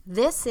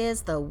This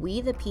is the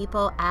We the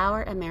People,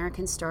 Our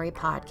American Story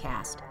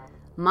podcast.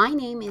 My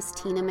name is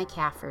Tina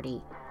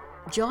McCafferty.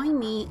 Join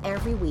me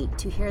every week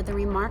to hear the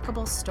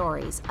remarkable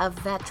stories of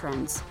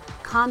veterans,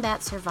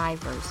 combat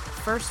survivors,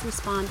 first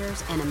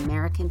responders, and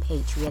American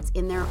patriots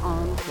in their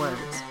own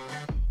words.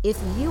 If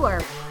you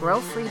are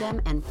pro-freedom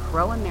and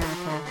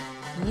pro-America,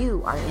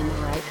 you are in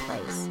the right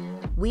place.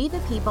 We the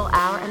People,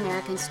 Our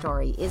American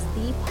Story is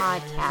the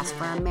podcast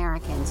for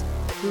Americans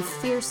who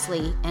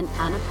fiercely and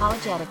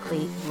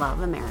unapologetically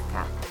love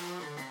America.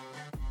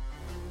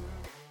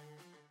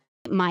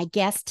 My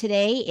guest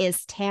today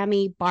is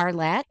Tammy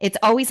Barlette. It's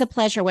always a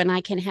pleasure when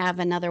I can have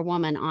another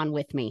woman on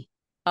with me.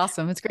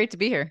 Awesome. It's great to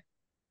be here.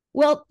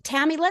 Well,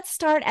 Tammy, let's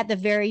start at the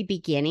very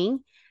beginning.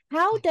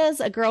 How does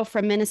a girl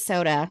from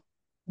Minnesota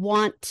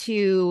want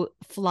to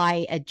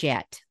fly a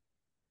jet?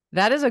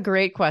 That is a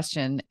great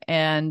question.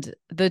 And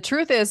the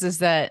truth is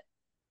that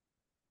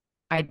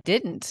I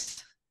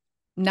didn't,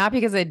 not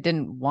because I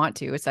didn't want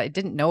to, it's I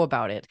didn't know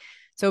about it.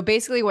 So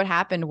basically what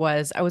happened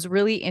was I was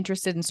really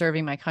interested in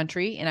serving my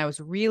country and I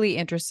was really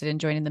interested in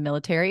joining the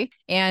military.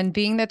 And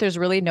being that there's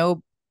really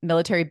no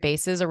military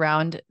bases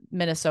around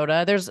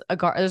Minnesota, there's a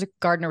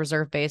Gardner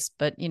Reserve base,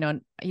 but you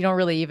don't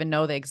really even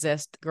know they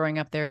exist growing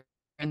up there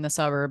in the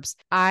suburbs.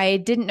 I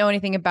didn't know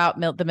anything about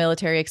the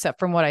military except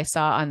from what I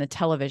saw on the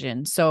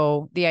television.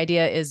 So the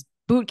idea is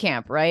boot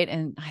camp, right?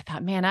 And I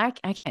thought, man, I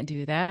can't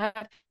do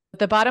that. But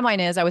the bottom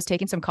line is I was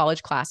taking some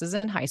college classes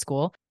in high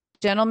school,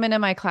 gentleman in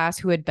my class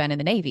who had been in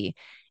the Navy.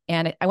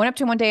 And I went up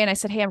to him one day and I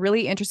said, hey, I'm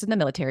really interested in the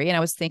military. And I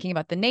was thinking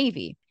about the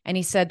Navy. And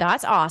he said,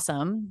 that's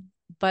awesome,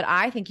 but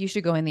I think you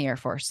should go in the Air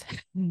Force.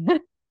 And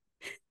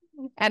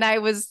I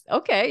was,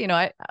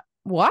 okay,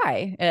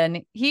 why?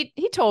 And he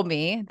told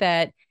me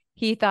that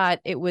he thought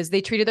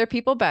they treated their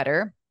people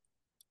better,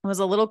 it was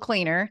a little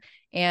cleaner,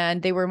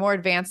 and they were more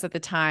advanced at the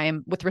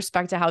time with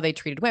respect to how they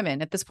treated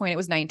women. At this point, it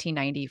was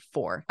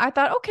 1994. I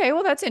thought, okay,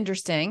 well, that's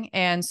interesting.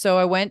 And so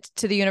I went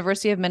to the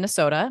University of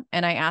Minnesota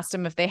and I asked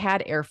them if they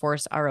had Air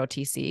Force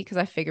ROTC, because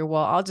I figured,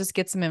 well, I'll just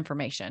get some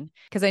information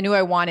because I knew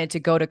I wanted to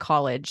go to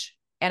college.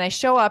 And I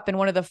show up and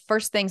one of the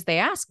first things they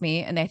ask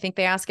me, and I think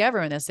they ask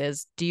everyone this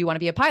is, do you want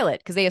to be a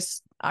pilot? Because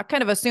I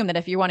kind of assume that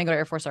if you want to go to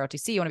Air Force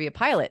ROTC, you want to be a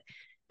pilot.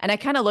 And I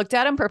kind of looked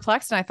at him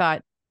perplexed and I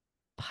thought,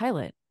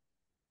 pilot?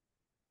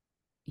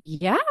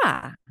 Yeah,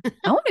 I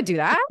want to do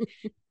that.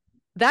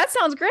 That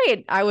sounds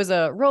great. I was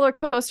a roller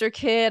coaster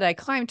kid. I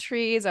climbed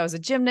trees. I was a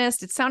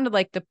gymnast. It sounded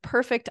like the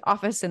perfect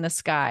office in the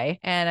sky.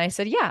 And I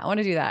said, yeah, I want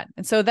to do that.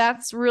 And so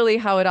that's really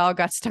how it all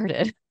got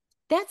started.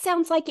 That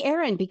sounds like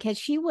Erin because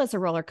she was a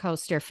roller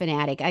coaster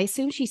fanatic. I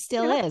assume she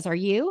still is. Are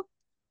you?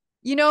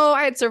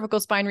 I had cervical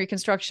spine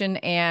reconstruction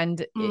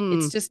and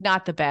it's just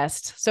not the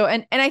best. So,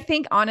 and I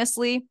think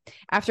honestly,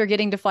 after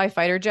getting to fly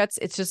fighter jets,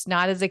 it's just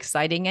not as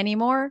exciting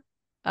anymore,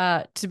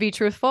 to be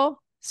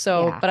truthful.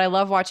 So, yeah. But I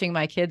love watching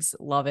my kids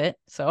love it.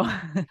 So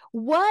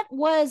what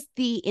was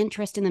the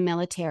interest in the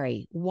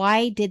military?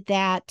 Why did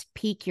that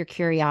pique your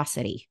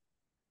curiosity?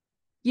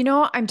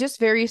 I'm just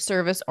very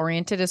service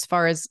oriented as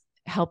far as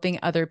helping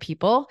other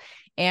people.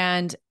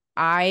 And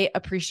I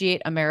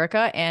appreciate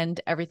America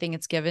and everything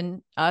it's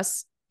given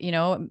us.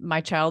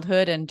 My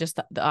childhood and just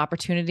the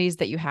opportunities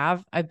that you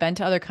have. I've been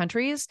to other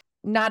countries,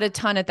 not a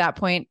ton at that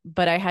point,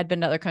 but I had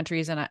been to other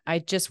countries and I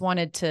just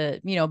wanted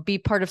to, be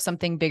part of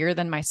something bigger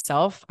than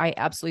myself. I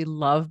absolutely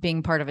love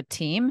being part of a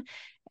team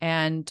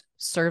and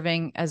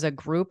serving as a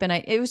group. And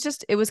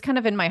it was kind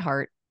of in my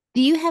heart.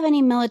 Do you have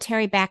any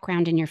military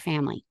background in your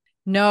family?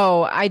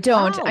 No, I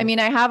don't. Wow. I mean,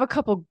 I have a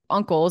couple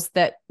uncles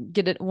that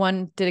did it.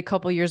 One did a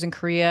couple years in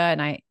Korea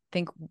and I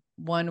think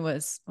one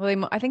was,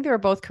 I think they were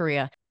both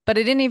Korea. But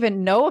I didn't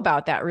even know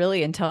about that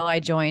really until I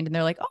joined. And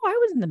they're like, oh, I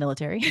was in the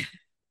military.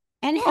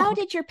 And how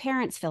did your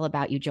parents feel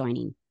about you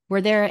joining?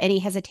 Were there any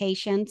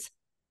hesitations?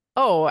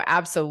 Oh,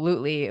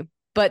 absolutely.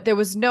 But there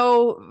was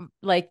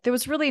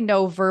really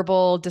no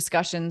verbal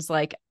discussions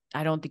like,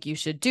 I don't think you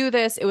should do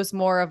this. It was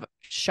more of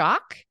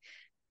shock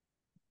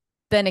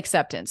than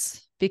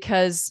acceptance,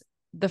 because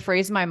the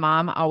phrase my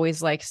mom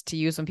always likes to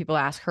use when people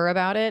ask her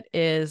about it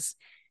is,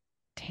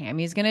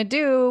 Tammy's going to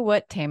do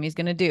what Tammy's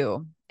going to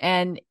do.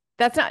 And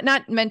that's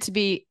not meant to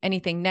be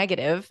anything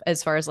negative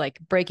as far as like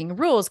breaking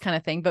rules kind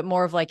of thing, but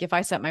more of like, if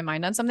I set my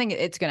mind on something,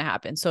 it's going to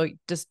happen. So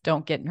just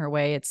don't get in her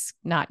way. It's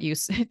not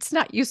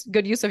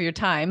good use of your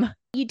time.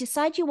 You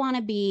decide you want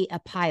to be a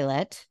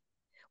pilot.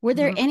 Were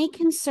there any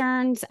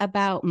concerns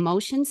about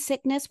motion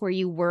sickness? Were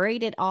you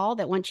worried at all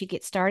that once you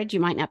get started, you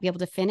might not be able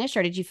to finish,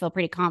 or did you feel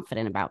pretty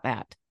confident about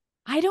that?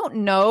 I don't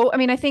know. I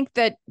mean, I think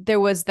that there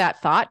was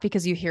that thought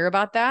because you hear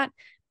about that.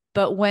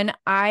 But when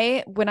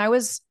I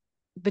was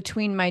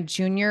between my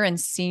junior and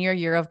senior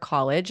year of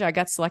college, I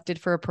got selected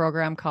for a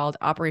program called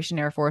Operation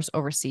Air Force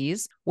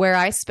Overseas, where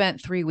I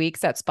spent 3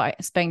 weeks at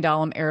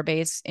Spangdahlem Air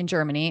Base in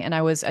Germany, and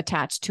I was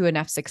attached to an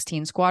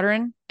F-16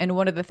 squadron. And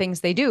one of the things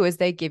they do is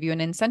they give you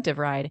an incentive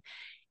ride.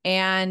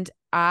 And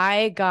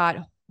I got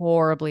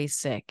horribly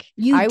sick.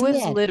 I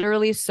was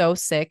literally so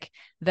sick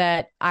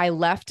that I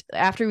left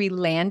after we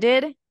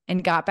landed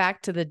and got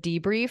back to the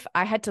debrief.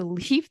 I had to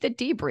leave the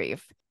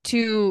debrief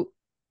to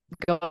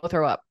go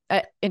throw up,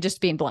 and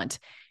just being blunt.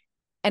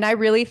 And I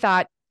really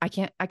thought, I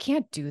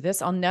can't do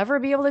this. I'll never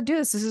be able to do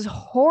this. This is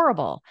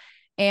horrible.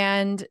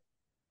 And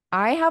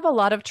I have a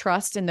lot of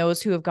trust in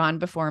those who have gone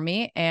before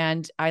me,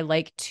 and I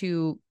like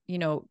to,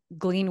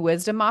 glean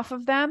wisdom off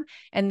of them.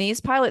 And these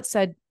pilots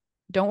said,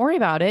 don't worry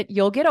about it.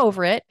 You'll get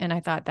over it. And I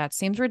thought, that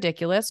seems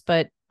ridiculous,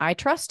 but I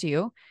trust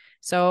you.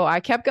 So I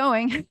kept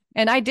going,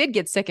 and I did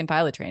get sick in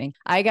pilot training.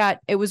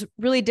 It was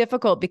really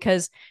difficult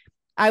because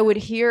I would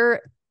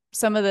hear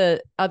some of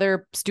the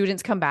other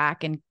students come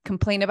back and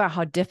complain about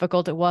how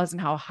difficult it was and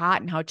how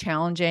hot and how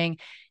challenging.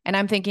 And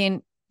I'm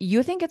thinking,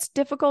 you think it's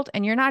difficult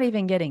and you're not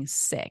even getting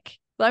sick.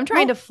 Well, I'm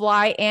trying to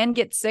fly and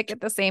get sick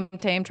at the same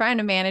time, trying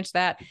to manage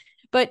that.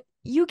 But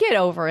you get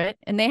over it.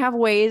 And they have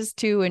ways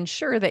to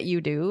ensure that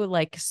you do,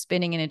 like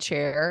spinning in a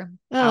chair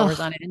hours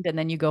on end, and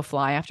then you go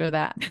fly after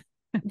that.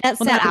 That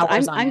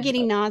sounds, I'm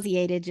getting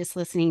nauseated just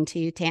listening to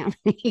you, Tammy,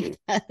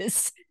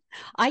 because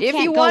if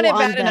you want it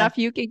bad enough,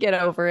 you can get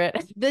over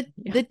it.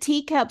 The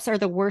teacups are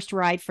the worst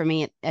ride for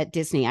me at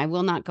Disney. I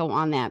will not go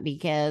on that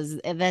because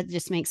that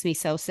just makes me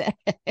so sick.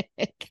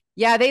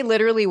 Yeah, they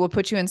literally will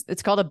put you in.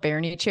 It's called a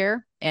Barney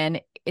chair,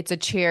 and it's a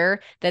chair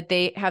that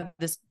they have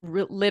this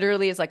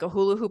literally is like a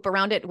hula hoop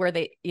around it, where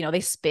they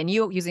spin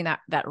you using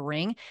that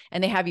ring,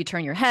 and they have you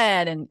turn your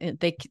head, and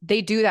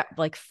they do that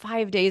like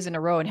 5 days in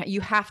a row, and you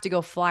have to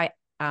go fly.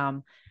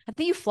 I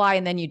think you fly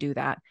and then you do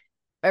that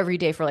every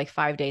day for like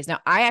 5 days.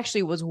 Now, I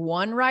actually was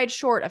one ride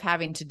short of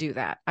having to do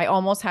that. I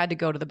almost had to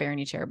go to the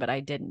Barney chair, but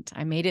I didn't.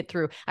 I made it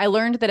through. I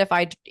learned that if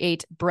I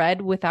ate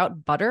bread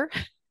without butter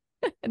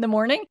in the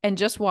morning and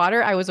just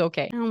water, I was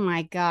okay. Oh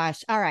my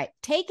gosh. All right.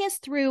 Take us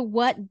through,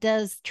 what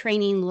does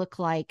training look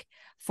like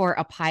for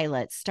a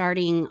pilot,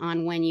 starting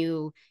on when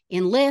you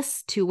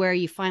enlist to where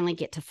you finally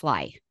get to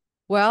fly?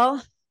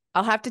 Well,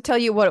 I'll have to tell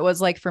you what it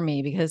was like for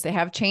me, because they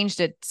have changed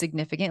it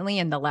significantly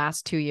in the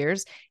last 2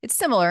 years. It's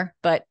similar,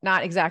 but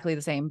not exactly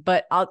the same.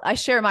 But I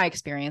share my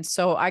experience.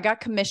 So I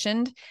got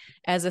commissioned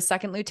as a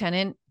second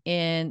lieutenant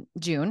in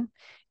June.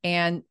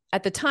 And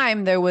at the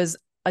time, there was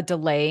a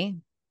delay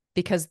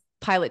because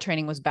pilot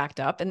training was backed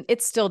up, and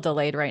it's still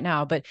delayed right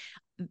now. But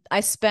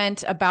I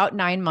spent about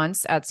 9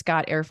 months at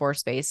Scott Air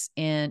Force Base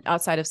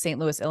outside of St.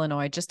 Louis,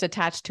 Illinois, just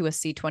attached to a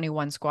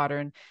C-21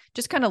 squadron,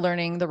 just kind of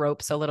learning the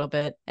ropes a little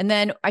bit. And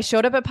then I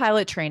showed up at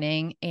pilot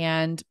training,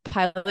 and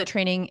pilot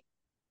training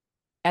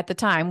at the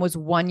time was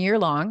 1 year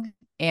long,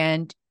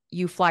 and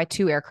you fly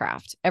 2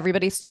 aircraft.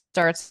 Everybody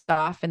starts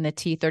off in the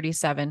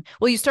T-37.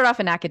 Well, you start off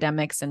in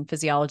academics and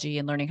physiology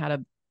and learning how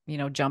to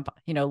jump,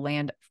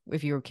 land.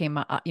 If you came,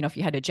 if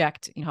you had to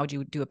eject, how would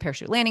you do a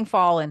parachute landing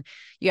fall? And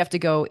you have to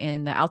go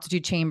in the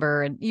altitude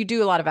chamber, and you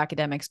do a lot of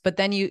academics, but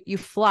then you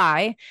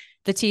fly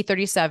the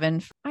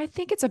T-37. I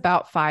think it's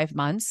about 5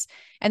 months.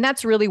 And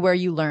that's really where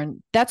you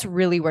learn. That's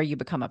really where you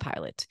become a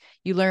pilot.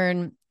 You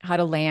learn how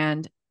to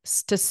land,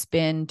 to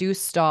spin, do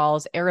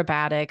stalls,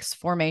 aerobatics,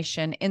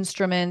 formation,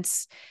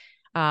 instruments,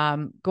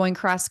 going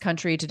cross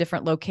country to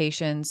different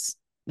locations.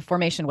 The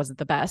formation wasn't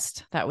the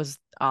best. That was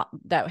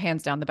that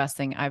hands down the best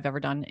thing I've ever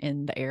done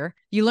in the air.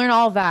 You learn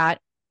all that.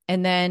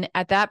 And then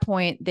at that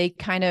point, they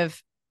kind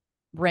of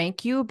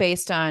rank you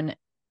based on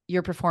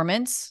your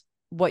performance,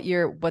 what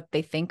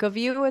they think of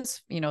you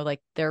as,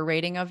 like their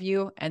rating of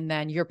you, and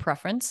then your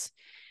preference.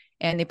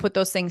 And they put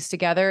those things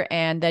together.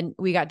 And then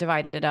we got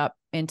divided up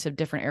into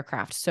different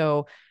aircraft.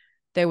 So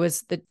there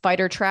was the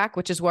fighter track,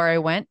 which is where I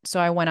went. So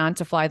I went on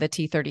to fly the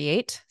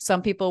T-38.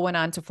 Some people went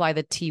on to fly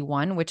the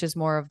T-1, which is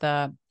more of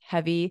the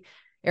heavy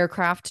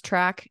aircraft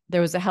track. There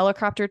was a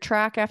helicopter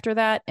track after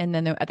that. And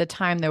then at the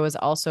time, there was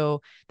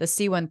also the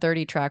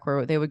C-130 track,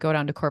 where they would go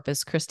down to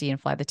Corpus Christi and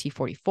fly the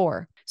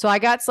T-44. So I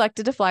got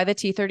selected to fly the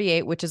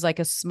T-38, which is like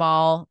a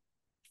small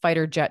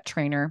fighter jet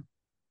trainer.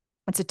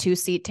 It's a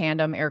 2-seat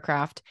tandem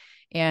aircraft.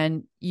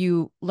 And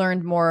you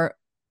learned more,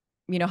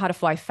 how to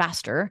fly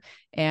faster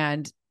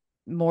and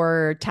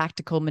more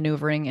tactical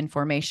maneuvering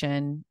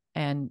information,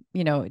 and,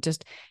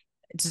 just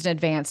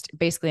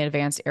basically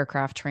advanced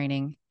aircraft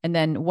training. And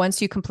then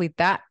once you complete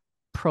that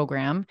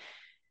program,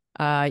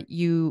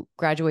 you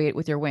graduate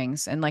with your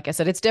wings. And like I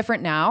said, it's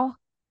different now,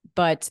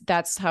 but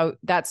that's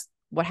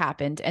what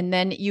happened. And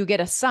then you get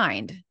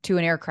assigned to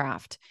an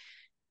aircraft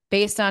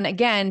based on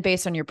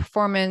your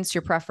performance,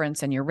 your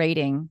preference, and your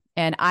rating.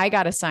 And I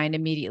got assigned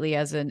immediately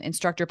as an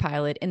instructor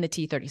pilot in the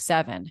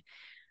T-37,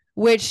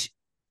 which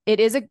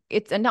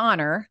it's an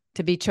honor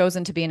to be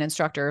chosen to be an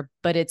instructor,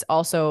 but it's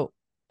also,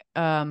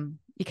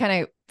 you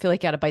kind of feel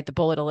like you got to bite the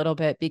bullet a little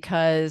bit,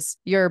 because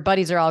your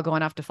buddies are all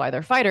going off to fly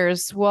their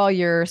fighters while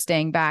you're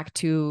staying back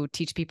to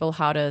teach people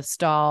how to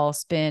stall,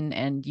 spin,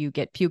 and you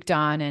get puked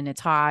on and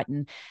it's hot.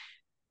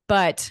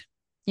 But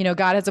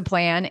God has a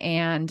plan,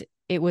 and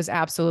it was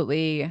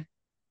absolutely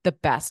the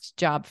best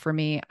job for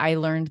me. I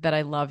learned that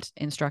I loved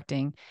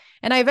instructing,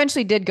 and I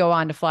eventually did go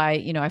on to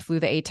fly. I flew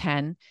the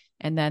A-10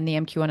 and then the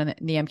MQ-1 and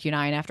the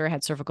MQ-9 after I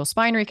had cervical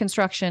spine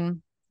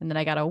reconstruction. And then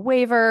I got a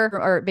waiver,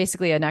 or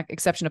basically an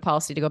exception to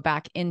policy, to go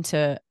back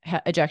into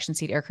ejection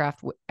seat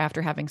aircraft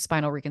after having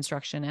spinal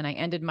reconstruction. And I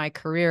ended my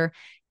career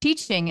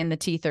teaching in the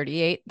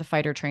T-38, the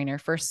fighter trainer,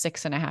 for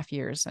 6.5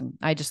 years. And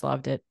I just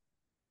loved it.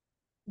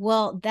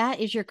 Well, that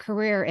is your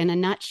career in a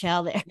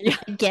nutshell there. Yeah.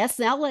 I guess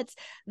now let's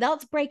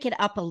break it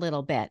up a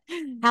little bit.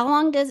 How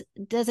long does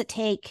it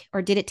take,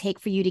 or did it take,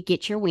 for you to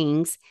get your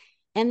wings?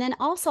 And then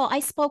also, I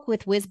spoke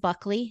with Wiz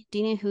Buckley. Do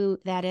you know who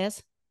that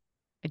is?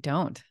 I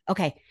don't.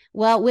 Okay.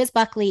 Well, Wiz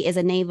Buckley is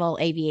a naval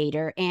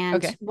aviator. And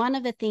Okay. one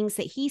of the things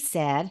that he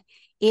said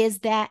is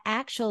that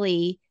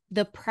actually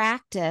the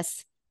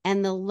practice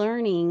and the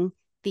learning,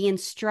 the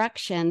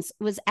instructions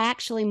was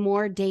actually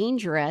more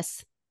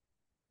dangerous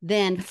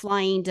than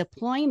flying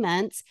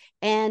deployments.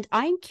 And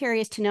I'm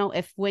curious to know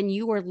if, when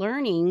you were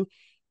learning,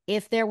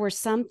 if there were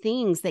some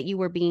things that you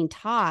were being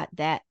taught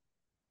that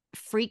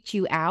freaked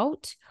you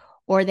out,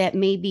 or that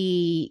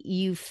maybe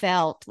you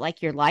felt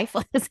like your life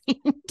was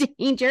in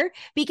danger,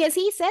 because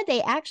he said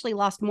they actually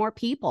lost more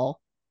people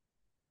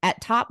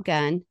at Top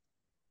Gun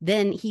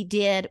than he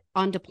did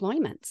on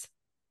deployments.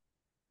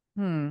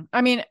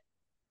 I mean,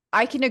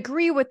 I can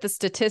agree with the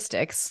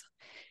statistics.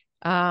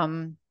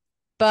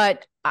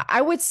 But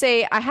I would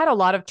say I had a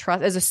lot of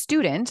trust as a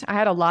student. I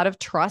had a lot of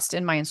trust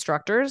in my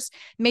instructors,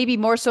 maybe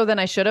more so than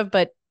I should have,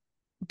 but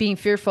being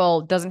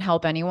fearful doesn't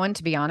help anyone,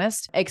 to be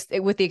honest,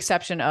 with the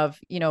exception of,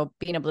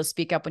 being able to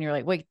speak up when you're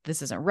like, wait,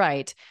 this isn't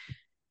right.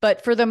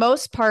 But for the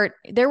most part,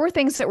 there were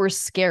things that were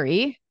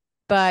scary,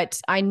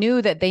 but I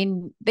knew that they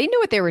knew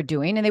what they were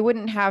doing, and they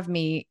wouldn't have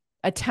me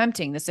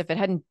attempting this if it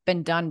hadn't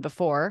been done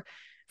before.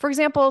 For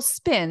example,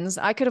 spins,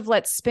 I could have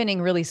let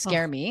spinning really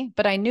scare me,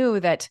 but I knew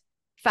that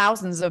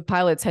thousands of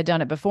pilots had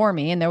done it before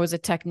me, and there was a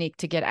technique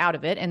to get out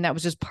of it. And that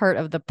was just part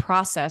of the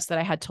process that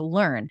I had to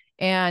learn.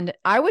 And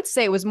I would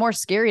say it was more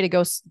scary to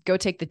go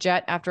take the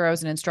jet after I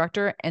was an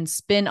instructor and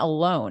spin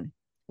alone,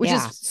 which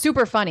is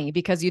super funny,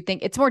 because you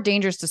think it's more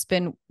dangerous to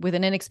spin with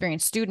an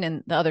inexperienced student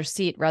in the other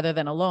seat rather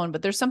than alone.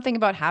 But there's something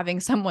about having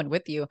someone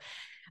with you.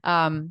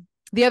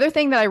 The other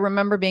thing that I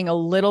remember being a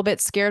little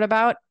bit scared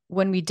about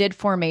when we did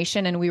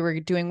formation and we were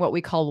doing what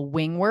we call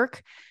wing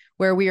work,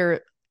 where we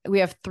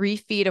have 3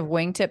 feet of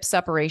wingtip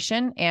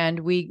separation, and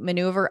we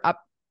maneuver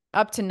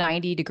up to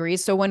 90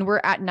 degrees. So when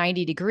we're at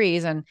 90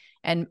 degrees and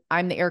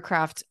I'm the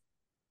aircraft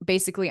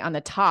basically on the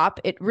top,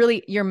 it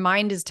really, your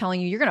mind is telling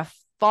you you're going to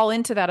fall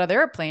into that other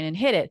airplane and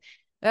hit it.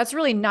 That's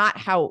really not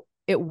how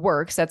it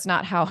works. That's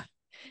not how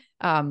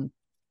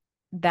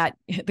that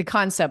the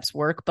concepts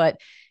work, but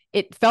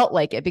it felt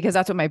like it because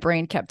that's what my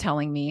brain kept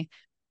telling me.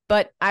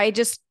 But I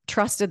just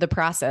trusted the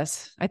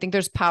process. I think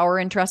there's power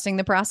in trusting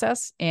the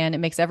process, and it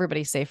makes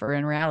everybody safer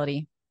in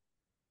reality.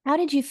 How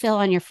did you feel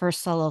on your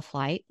first solo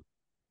flight?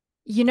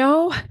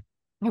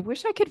 I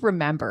wish I could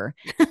remember.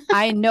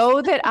 I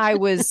know that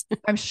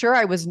I'm sure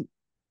I was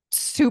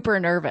super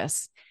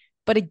nervous.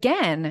 But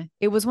again,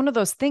 it was one of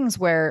those things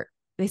where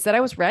they said I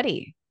was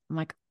ready. I'm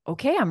like,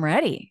 okay, I'm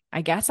ready.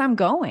 I guess I'm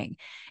going.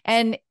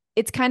 And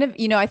it's kind of,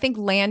 I think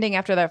landing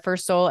after that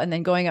first solo and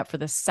then going up for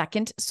the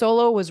second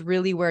solo was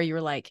really where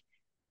you're like,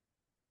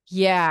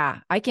 yeah,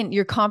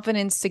 your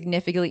confidence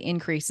significantly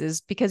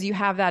increases because you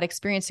have that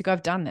experience to go,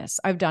 I've done this.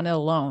 I've done it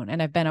alone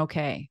and I've been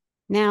okay.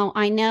 Now,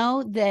 I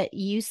know that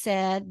you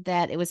said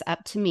that it was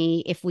up to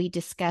me if we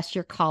discuss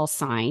your call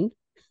sign.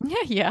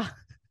 Yeah.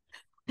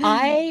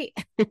 I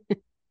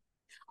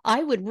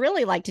I would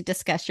really like to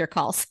discuss your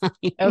call sign.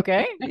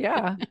 Okay.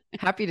 Yeah.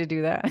 Happy to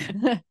do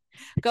that.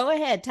 Go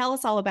ahead. Tell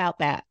us all about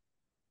that.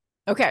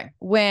 Okay.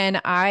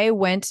 When I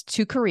went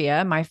to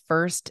Korea, my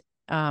first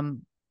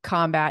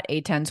combat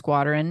A-10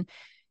 squadron,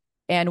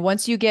 and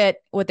once you get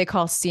what they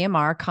call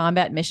CMR,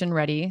 combat mission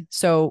ready.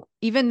 So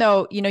even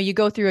though, you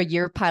go through a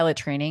year of pilot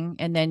training,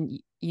 and then,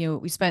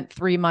 we spent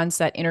 3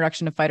 months at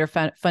Introduction to Fighter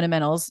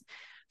Fundamentals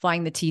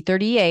flying the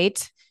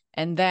T-38.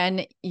 And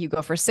then you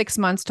go for 6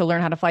 months to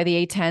learn how to fly the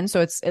A-10.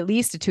 So it's at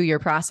least a 2-year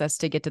process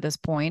to get to this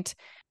point.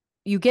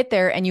 You get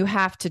there and you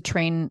have to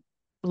train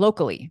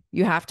locally.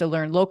 You have to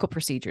learn local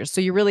procedures. So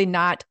you're really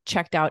not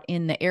checked out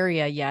in the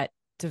area yet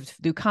to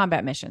do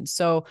combat missions.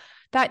 So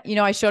that,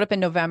 I showed up in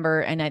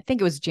November, and I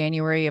think it was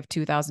January of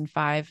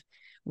 2005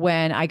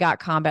 when I got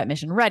combat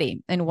mission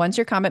ready. And once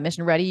you're combat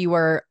mission ready, you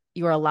are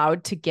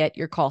allowed to get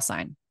your call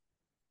sign.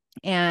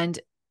 And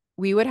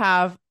we would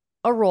have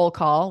a roll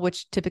call,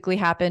 which typically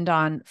happened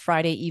on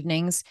Friday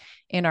evenings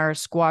in our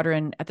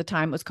squadron. At the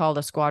time, it was called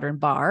a squadron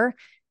bar.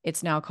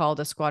 It's now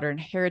called a squadron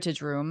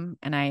heritage room.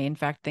 And I, in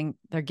fact, think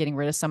they're getting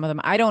rid of some of them.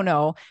 I don't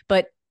know,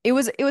 but it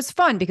was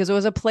fun because it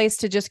was a place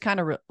to just kind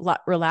of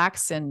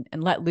relax and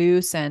let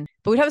loose. But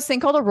we'd have this thing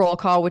called a roll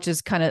call, which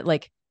is kind of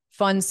like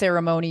fun,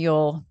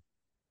 ceremonial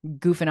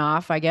goofing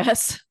off, I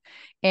guess.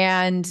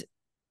 And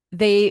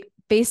they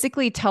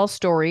basically tell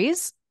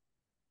stories,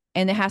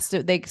 and they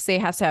say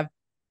it has to have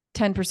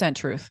 10%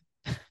 truth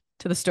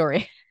to the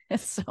story.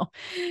 So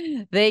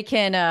they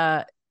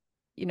can,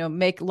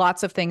 make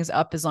lots of things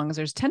up as long as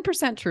there's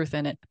 10% truth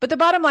in it. But the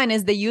bottom line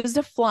is they used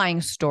a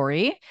flying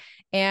story,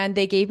 and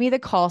they gave me the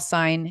call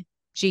sign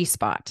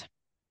G-Spot.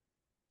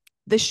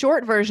 The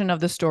short version of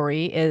the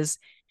story is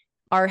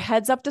our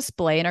heads-up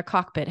display in our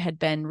cockpit had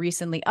been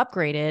recently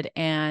upgraded,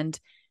 and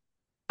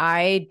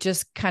I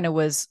just kind of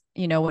was,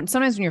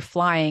 sometimes when you're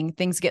flying,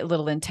 things get a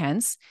little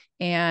intense.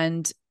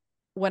 And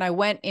when I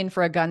went in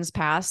for a guns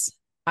pass,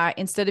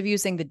 instead of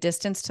using the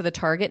distance to the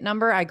target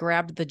number, I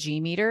grabbed the G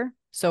meter.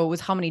 So it was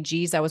how many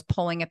G's I was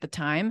pulling at the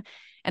time.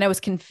 And I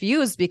was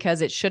confused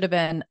because it should have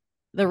been,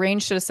 the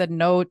range should have said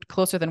no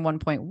closer than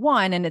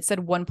 1.1 and it said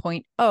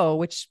 1.0,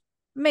 which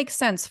makes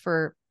sense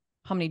for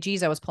how many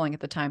G's I was pulling at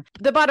the time.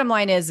 The bottom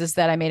line is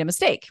that I made a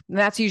mistake. And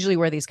that's usually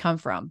where these come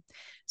from.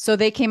 So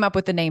they came up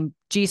with the name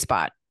G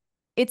spot.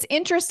 It's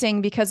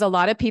interesting because a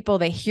lot of people,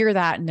 they hear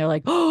that and they're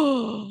like,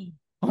 oh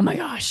my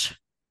gosh,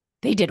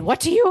 they did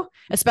what to you?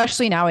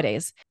 Especially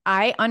nowadays.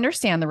 I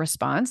understand the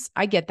response.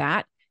 I get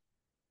that.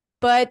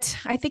 But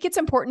I think it's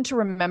important to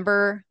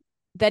remember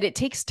that it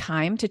takes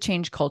time to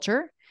change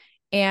culture.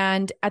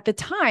 And at the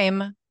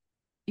time,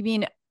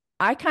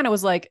 I kind of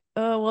was like,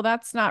 oh, well,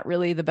 that's not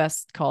really the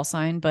best call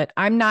sign, but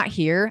I'm not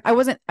here.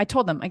 I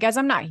told them, guys,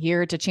 I'm not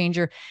here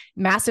to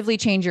massively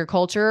change your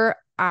culture.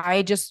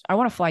 I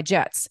want to fly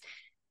jets.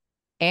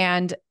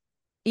 And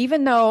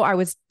even though I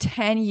was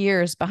 10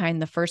 years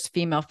behind the first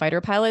female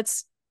fighter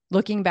pilots,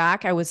 looking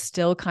back, I was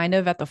still kind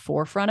of at the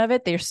forefront of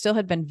it. There still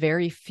had been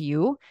very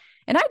few.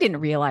 And I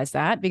didn't realize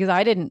that because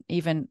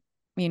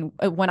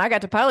when I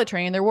got to pilot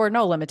training, there were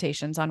no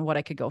limitations on what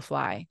I could go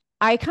fly.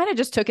 I kind of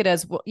just took it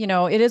as,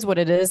 it is what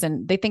it is.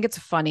 And they think it's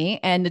funny.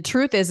 And the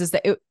truth is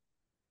that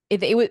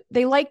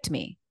they liked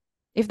me.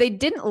 If they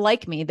didn't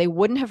like me, they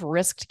wouldn't have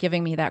risked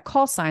giving me that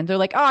call sign. They're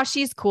like, oh,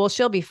 she's cool.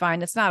 She'll be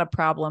fine. It's not a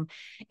problem.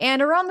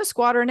 And around the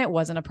squadron, it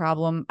wasn't a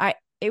problem.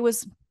 It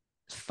was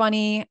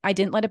funny. I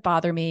didn't let it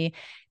bother me.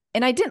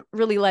 And I didn't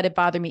really let it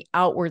bother me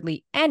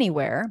outwardly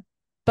anywhere.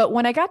 But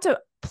when I got to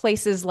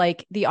places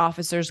like the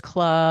officers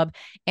club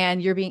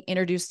and you're being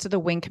introduced to the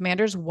wing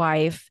commander's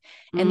wife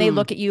and they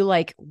look at you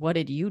like, what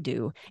did you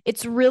do?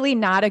 It's really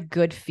not a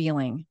good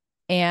feeling.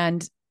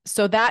 And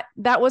so that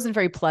wasn't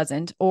very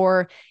pleasant.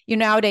 Or,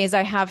 nowadays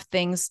I have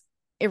things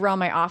around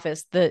my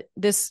office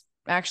this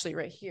actually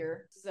right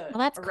here. Well,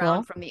 that's a cool.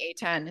 Round from the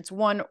A-10. It's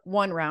one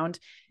round.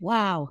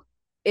 Wow.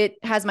 It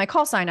has my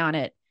call sign on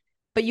it,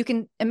 but you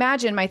can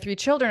imagine my 3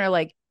 children are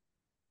like,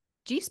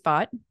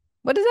 G-spot.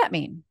 What does that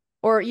mean?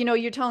 Or,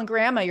 you're telling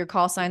grandma your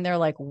call sign. They're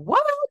like,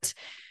 what?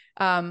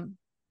 But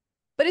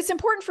it's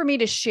important for me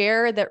to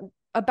share that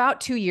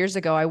about 2 years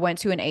ago, I went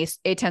to an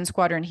A-10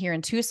 squadron here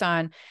in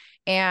Tucson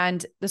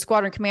and the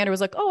squadron commander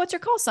was like, oh, what's your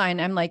call sign?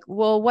 I'm like,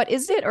 well, what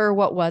is it? Or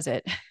what was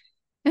it?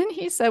 And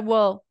he said,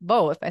 well,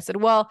 both. I said,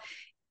 well,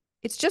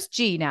 it's just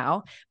G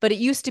now, but it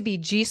used to be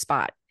G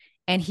spot.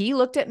 And he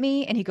looked at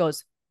me and he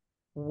goes,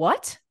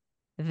 what?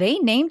 They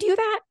named you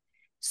that?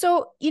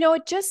 So,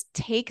 it just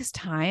takes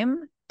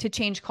time to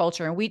change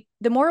culture. And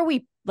the more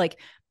we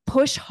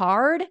push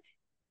hard,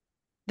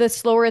 the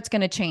slower it's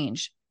going to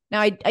change. Now,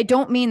 I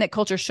don't mean that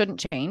culture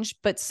shouldn't change,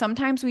 but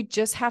sometimes we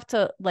just have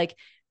to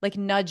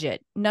nudge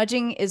it.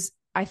 Nudging is,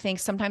 I think,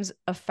 sometimes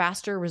a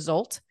faster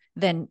result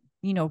than,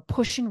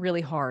 pushing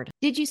really hard.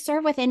 Did you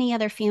serve with any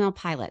other female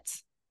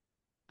pilots?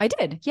 I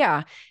did.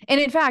 Yeah. And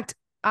in fact,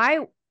 I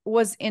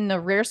was in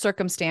the rare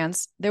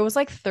circumstance, there was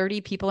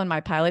 30 people in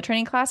my pilot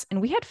training class and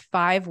we had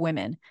 5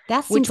 women.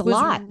 That seems a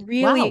lot.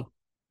 Really wow.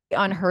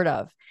 Unheard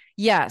of.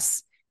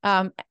 Yes.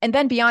 And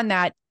then beyond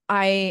that,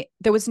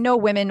 there was no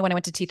women when I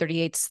went to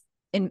T-38s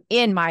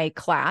in my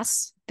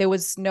class. There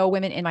was no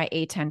women in my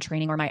A-10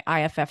 training or my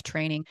IFF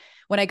training.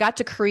 When I got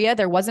to Korea,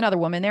 there was another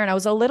woman there and I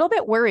was a little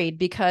bit worried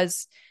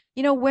because,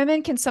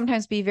 women can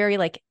sometimes be very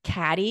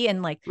catty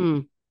and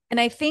and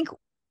I think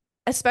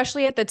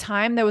especially at the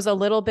time, there was a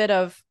little bit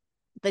of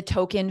the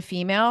token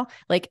female,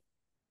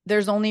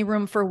 there's only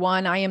room for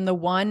one. I am the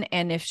one.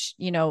 And if,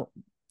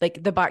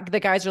 the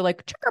guys are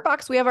like, check our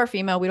box. We have our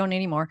female. We don't need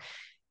any more.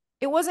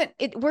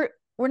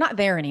 We're not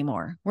there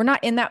anymore. We're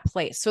not in that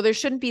place. So there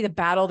shouldn't be the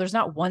battle. There's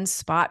not one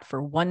spot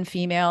for one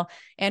female.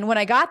 And when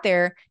I got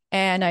there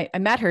and I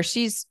met her,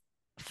 she's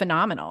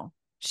phenomenal.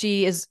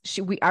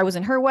 I was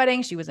in her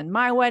wedding. She was in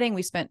my wedding.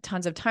 We spent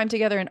tons of time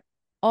together and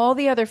all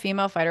the other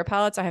female fighter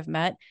pilots I have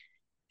met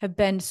have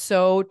been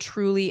so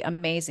truly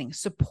amazing,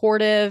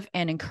 supportive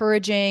and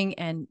encouraging.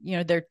 And,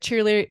 they're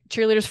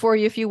cheerleaders for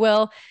you, if you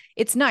will.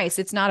 It's nice.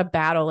 It's not a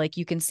battle like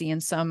you can see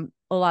in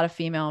a lot of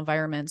female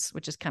environments,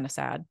 which is kind of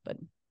sad. But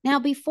now,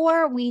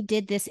 before we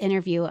did this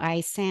interview,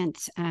 I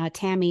sent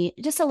Tammy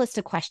just a list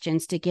of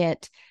questions to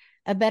get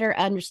a better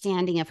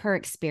understanding of her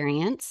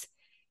experience.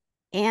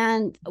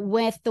 And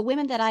with the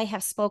women that I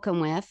have spoken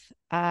with,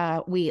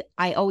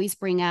 I always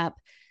bring up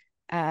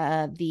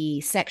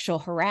the sexual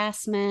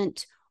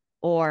harassment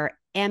or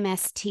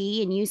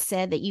MST, and you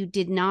said that you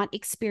did not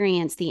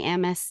experience the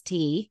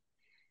MST,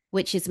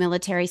 which is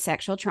military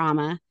sexual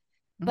trauma,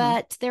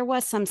 but there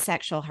was some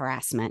sexual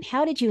harassment.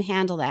 How did you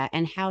handle that,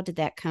 and how did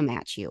that come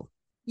at you?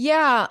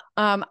 Yeah,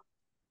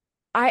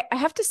 I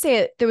have to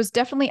say there was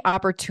definitely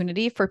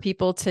opportunity for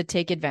people to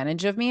take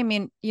advantage of me. I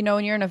mean,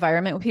 when you're in an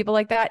environment with people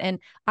like that, and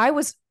I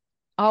was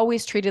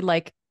always treated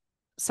like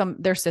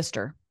their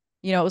sister.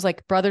 It was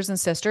like brothers and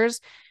sisters.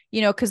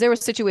 Because there were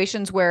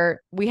situations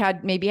where we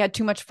had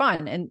too much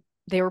fun and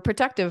they were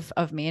protective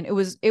of me, and it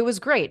was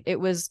great. It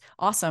was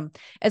awesome.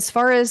 As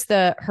far as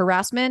the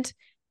harassment,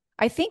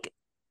 I think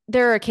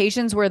there are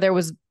occasions where there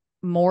was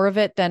more of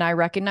it than I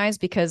recognize,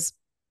 because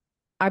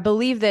I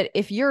believe that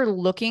if you're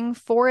looking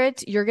for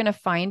it, you're going to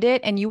find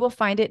it, and you will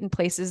find it in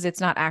places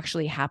it's not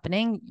actually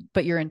happening,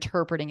 but you're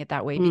interpreting it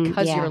that way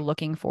because Yeah. you're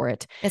looking for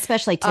it.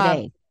 Especially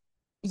today.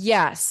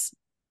 Yes.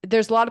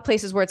 There's a lot of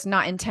places where it's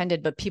not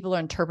intended, but people are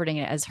interpreting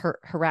it as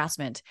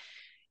harassment.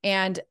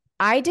 And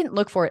I didn't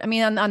look for it. I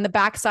mean, on the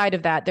backside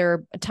of that, there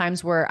are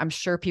times where I'm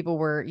sure people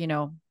were,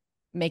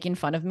 making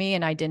fun of me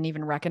and I didn't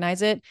even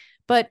recognize it,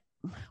 but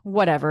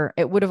whatever.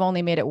 It would have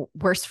only made it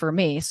worse for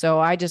me. So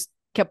I just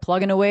kept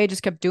plugging away,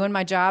 just kept doing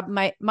my job.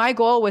 My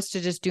goal was to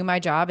just do my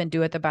job and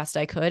do it the best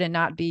I could and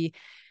not be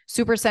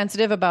super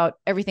sensitive about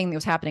everything that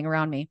was happening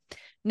around me.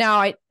 Now,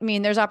 I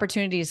mean, there's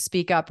opportunity to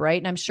speak up, right?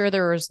 And I'm sure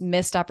there was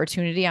missed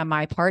opportunity on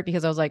my part,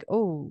 because I was like,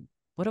 oh,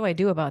 what do I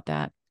do about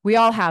that? We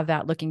all have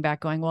that, looking back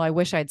going, well, I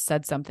wish I'd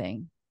said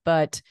something,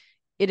 but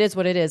it is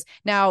what it is.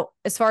 Now,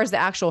 as far as the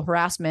actual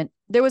harassment,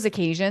 there was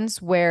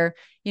occasions where,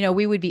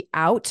 we would be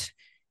out,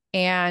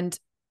 and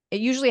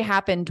it usually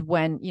happened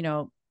when,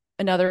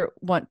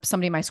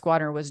 somebody in my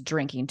squadron was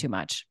drinking too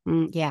much.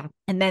 Yeah.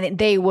 And then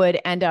they would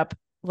end up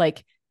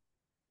like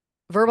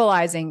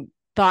verbalizing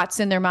thoughts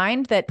in their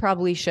mind that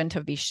probably shouldn't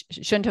have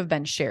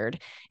been shared.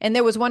 And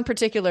there was one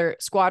particular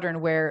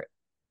squadron where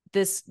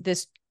this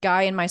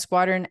guy in my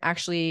squadron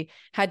actually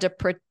had to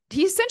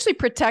he essentially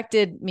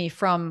protected me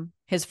from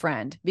his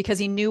friend, because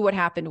he knew what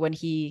happened when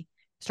he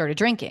started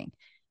drinking.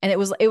 And it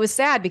was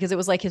sad, because it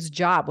was like his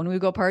job. When we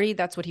would go party,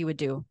 that's what he would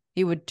do.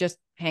 He would just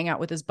hang out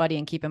with his buddy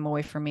and keep him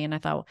away from me. And I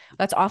thought, well,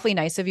 that's awfully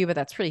nice of you, but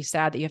that's pretty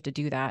sad that you have to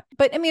do that.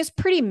 But I mean, it's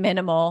pretty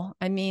minimal.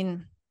 I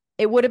mean,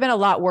 it would have been a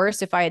lot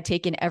worse if I had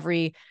taken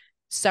every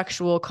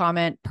sexual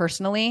comment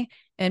personally.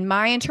 And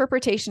my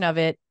interpretation of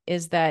it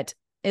is that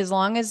as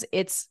long as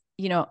it's,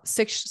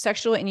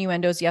 sexual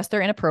innuendos, yes,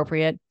 they're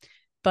inappropriate.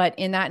 But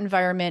in that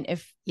environment,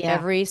 if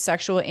every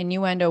sexual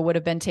innuendo would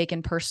have been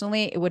taken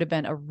personally, it would have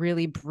been a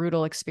really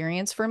brutal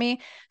experience for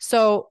me.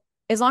 So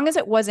as long as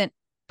it wasn't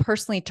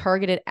personally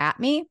targeted at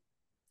me,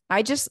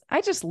 I just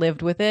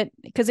lived with it,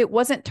 because it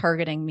wasn't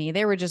targeting me.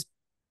 They were just,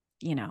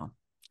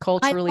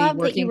 culturally I love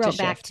working that you wrote to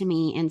back shift. to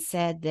me and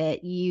said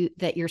that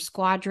your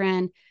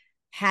squadron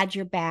had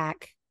your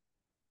back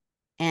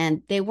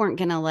and they weren't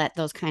going to let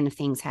those kind of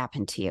things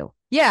happen to you.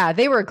 Yeah,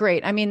 they were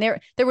great. I mean, there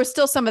was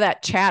still some of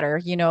that chatter,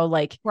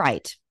 like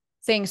right,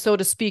 saying so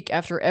to speak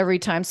after every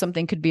time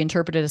something could be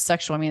interpreted as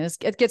sexual. I mean,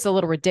 it gets a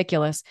little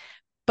ridiculous,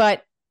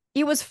 but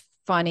it was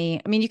funny.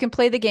 I mean, you can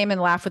play the game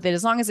and laugh with it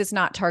as long as it's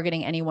not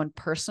targeting anyone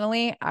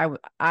personally.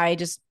 I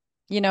just,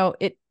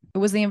 it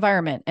was the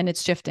environment, and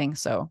it's shifting.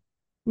 So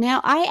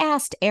now I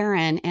asked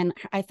Erin, and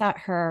I thought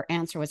her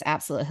answer was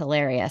absolutely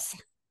hilarious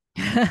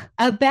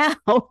about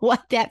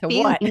what that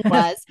feeling what?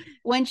 was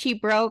when she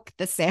broke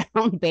the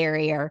sound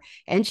barrier,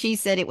 and she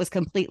said it was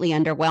completely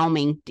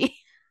underwhelming. Do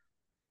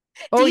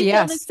Oh, you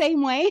feel the yes.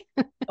 same way?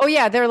 Oh,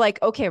 yeah. They're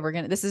like, okay,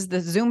 this is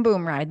the Zoom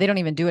Boom ride. They don't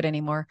even do it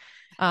anymore.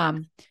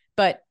 But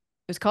it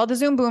was called the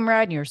Zoom Boom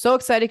ride, and you're so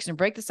excited because you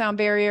break the sound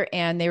barrier.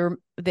 And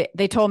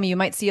they told me you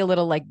might see a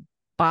little like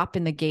bop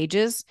in the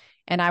gauges.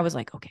 And I was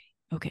like,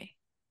 okay.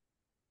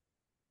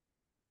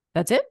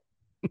 That's it.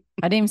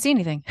 I didn't even see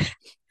anything.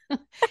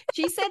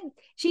 she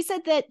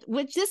said that,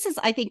 which this is,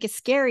 I think, is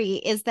scary,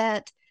 is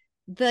that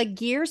the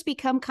gears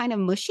become kind of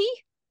mushy.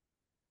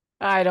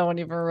 I don't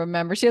even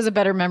remember. She has a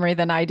better memory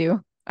than I do.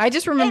 I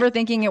just remember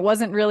thinking it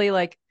wasn't really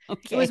like,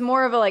 it was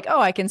more of a like, oh,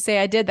 I can say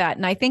I did that.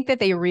 And I think that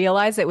they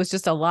realized it was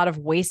just a lot of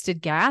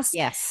wasted gas.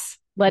 Yes.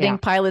 Letting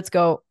pilots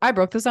go, I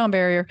broke the sound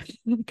barrier,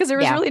 because there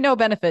was really no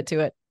benefit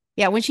to it.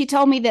 Yeah, when she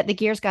told me that the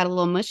gears got a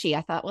little mushy,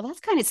 I thought, well, that's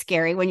kind of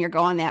scary when you're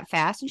going that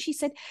fast. And she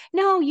said,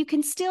 no,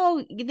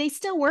 they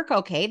still work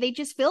okay. They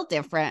just feel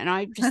different. And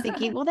I'm just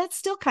thinking, well, that's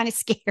still kind of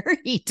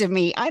scary to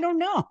me. I don't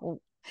know.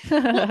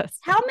 Well,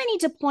 how many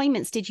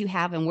deployments did you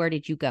have and where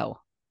did you go?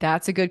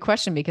 That's a good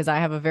question, because I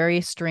have a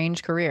very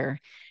strange career.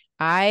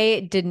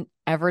 I didn't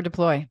ever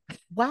deploy.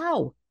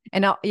 Wow.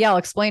 And I'll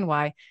explain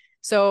why.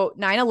 So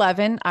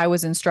 9/11, I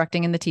was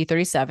instructing in the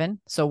T-37.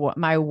 So what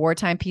my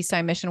wartime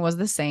peacetime mission was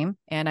the same.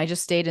 And I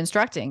just stayed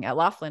instructing at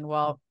Laughlin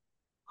while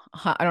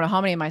I don't know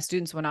how many of my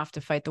students went off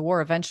to fight the war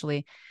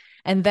eventually.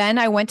 And then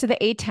I went to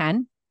the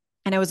A-10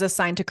 and I was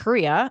assigned to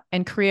Korea,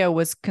 and Korea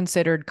was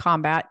considered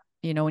combat,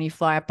 when you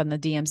fly up on the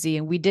DMZ,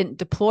 and we didn't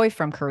deploy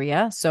from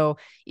Korea. So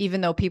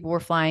even though people were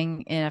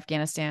flying in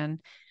Afghanistan,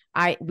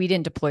 we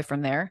didn't deploy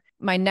from there.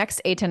 My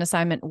next A-10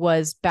 assignment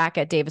was back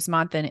at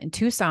Davis-Monthan in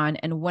Tucson.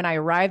 And when I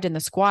arrived in the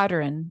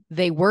squadron,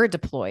 they were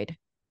deployed.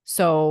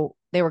 So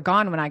they were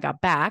gone when I got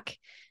back,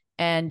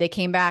 and they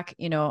came back,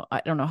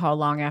 I don't know how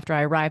long after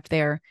I arrived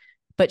there,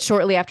 but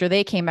shortly after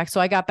they came back. So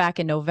I got back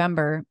in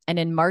November, and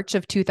in March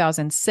of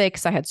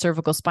 2006, I had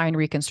cervical spine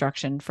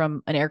reconstruction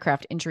from an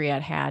aircraft injury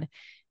I'd had.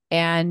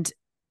 And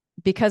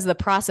because the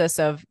process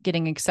of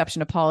getting an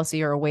exception to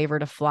policy or a waiver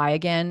to fly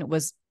again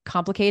was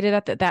complicated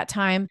at that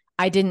time,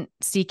 I didn't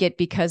seek it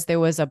because there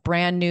was a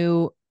brand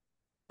new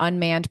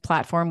unmanned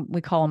platform.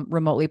 We call them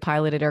remotely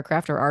piloted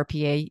aircraft, or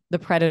RPA, the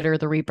Predator,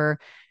 the Reaper,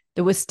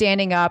 that was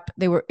standing up.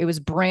 It was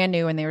brand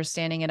new, and they were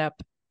standing it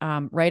up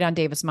right on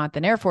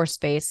Davis-Monthan Air Force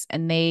Base.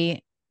 And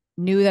they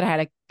knew that I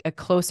had a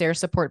close air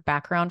support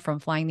background from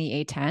flying the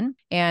A-10.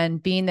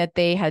 And being that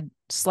they had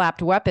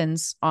slapped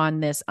weapons on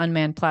this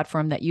unmanned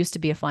platform that used to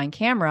be a flying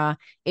camera,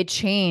 it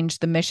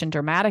changed the mission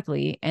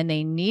dramatically. And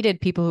they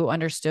needed people who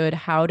understood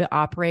how to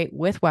operate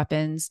with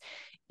weapons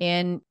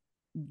in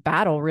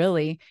battle,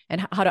 really,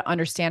 and how to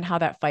understand how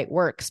that fight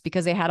works,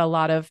 because they had a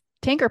lot of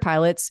tanker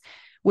pilots,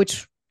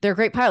 which they're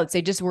great pilots.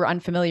 They just were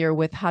unfamiliar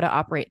with how to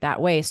operate that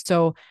way.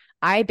 So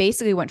I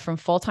basically went from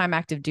full-time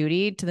active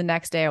duty to the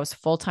next day I was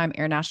full-time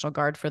Air National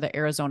Guard for the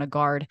Arizona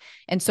Guard.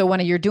 And so when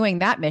you're doing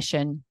that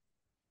mission,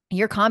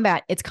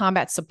 it's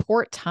combat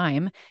support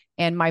time.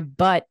 And my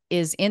butt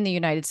is in the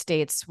United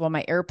States while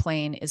my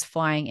airplane is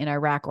flying in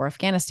Iraq or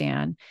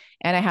Afghanistan.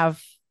 And I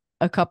have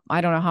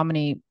I don't know how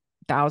many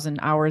thousand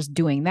hours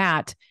doing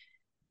that.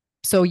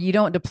 So you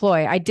don't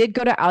deploy. I did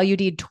go to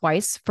Al-Udeid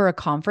twice for a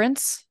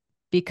conference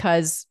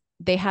because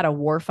they had a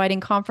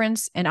warfighting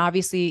conference. And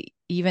obviously,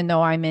 even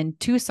though I'm in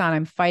Tucson,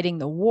 I'm fighting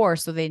the war.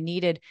 So they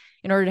needed,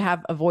 in order to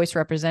have a voice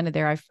represented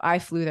there, I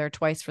flew there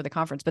twice for the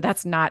conference, but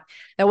that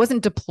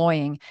wasn't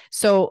deploying.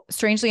 So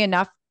strangely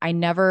enough, I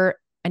never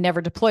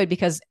deployed,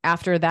 because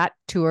after that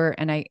tour,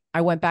 and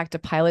I went back to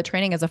pilot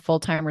training as a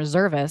full-time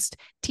reservist,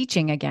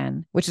 teaching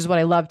again, which is what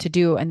I love to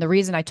do. And the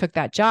reason I took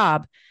that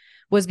job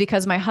was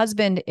because my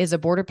husband is a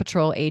Border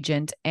Patrol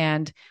agent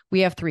and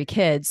we have 3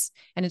 kids,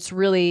 and it's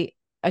really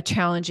a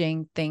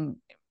challenging thing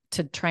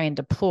to try and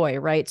deploy,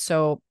 right?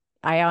 So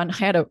I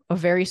had a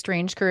very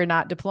strange career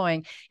not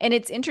deploying. And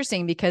it's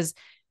interesting because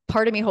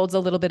part of me holds a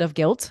little bit of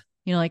guilt,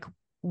 like,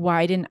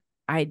 why didn't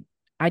I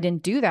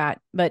didn't do that?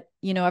 But,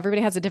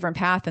 everybody has a different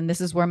path, and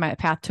this is where my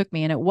path took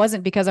me. And it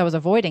wasn't because I was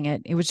avoiding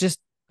it. It was just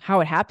how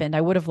it happened.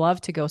 I would have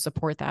loved to go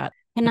support that.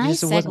 Can I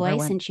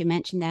segue, since you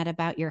mentioned that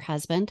about your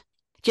husband,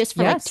 just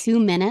for like 2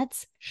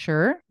 minutes?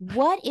 Sure.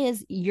 What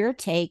is your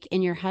take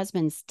and your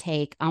husband's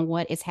take on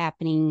what is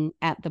happening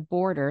at the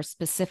border,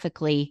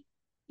 specifically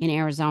in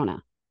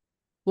Arizona?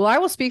 Well, I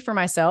will speak for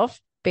myself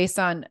based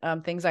on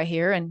things I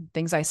hear and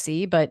things I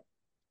see, but,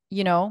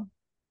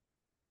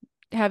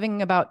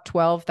 having about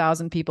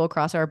 12,000 people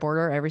cross our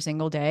border every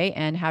single day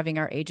and having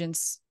our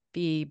agents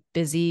be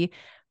busy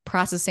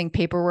processing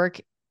paperwork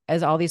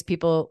as all these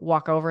people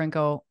walk over and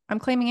go, I'm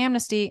claiming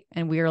amnesty.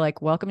 And we are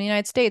like, welcome to the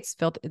United States.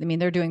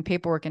 They're doing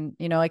paperwork and,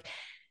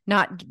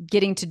 not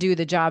getting to do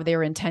the job they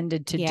were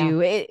intended to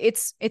do.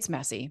 It's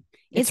messy.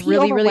 It's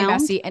really, really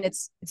messy. And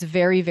it's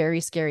very,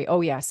 very scary.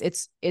 Oh yes.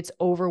 It's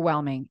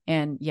overwhelming.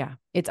 And yeah,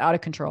 it's out of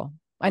control.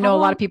 I know a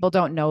lot of people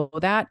don't know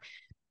that,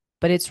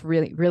 but it's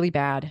really, really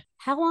bad.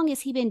 How long has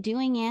he been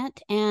doing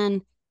it?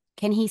 And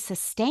can he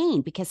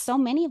sustain? Because so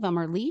many of them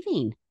are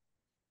leaving.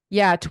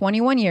 Yeah.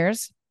 21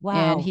 years. Wow.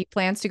 And he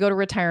plans to go to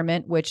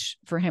retirement, which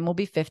for him will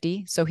be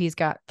 50. So he's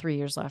got 3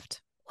 years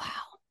left.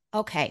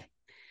 Wow. Okay.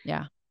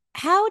 Yeah.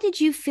 How did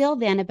you feel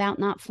then about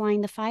not flying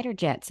the fighter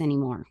jets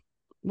anymore?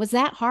 Was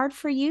that hard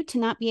for you to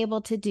not be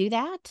able to do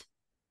that?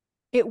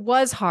 It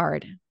was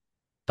hard,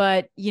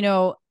 but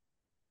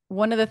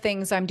one of the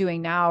things I'm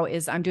doing now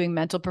is I'm doing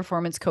mental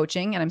performance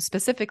coaching, and I'm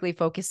specifically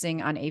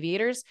focusing on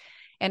aviators.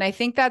 And I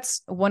think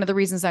that's one of the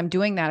reasons I'm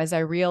doing that, is I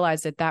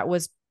realized that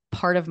was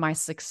part of my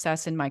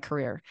success in my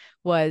career,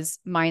 was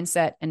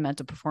mindset and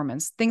mental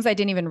performance. Things I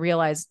didn't even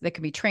realize that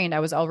could be trained, I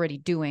was already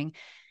doing.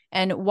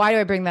 And why do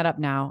I bring that up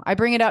now? I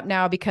bring it up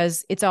now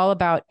because it's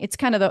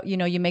kind of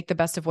you make the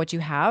best of what you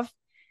have.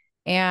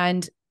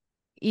 And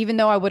even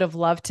though I would have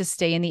loved to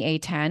stay in the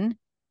A-10,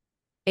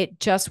 it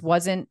just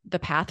wasn't the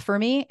path for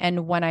me.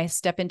 And when I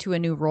step into a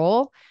new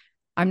role,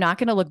 I'm not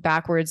going to look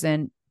backwards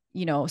and,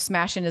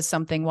 smash into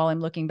something while I'm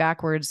looking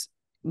backwards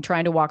and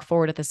trying to walk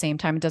forward at the same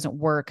time. It doesn't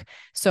work.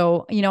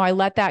 So, I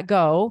let that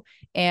go,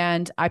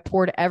 and I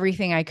poured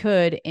everything I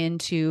could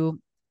into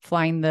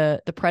flying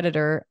the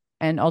Predator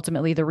and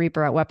ultimately the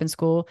Reaper at weapons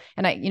school.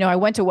 And I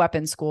went to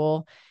weapons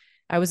school.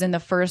 I was in the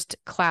first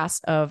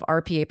class of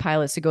RPA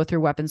pilots to go through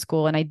weapons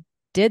school. And I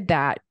did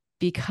that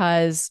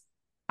because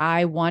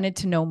I wanted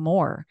to know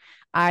more.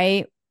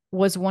 I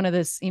was one of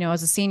this,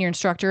 as a senior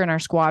instructor in our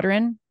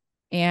squadron,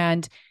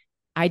 and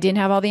I didn't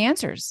have all the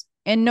answers.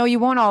 And no, you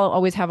won't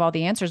always have all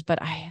the answers,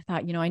 but I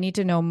thought, I need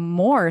to know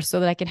more so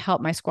that I can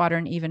help my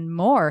squadron even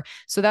more.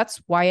 So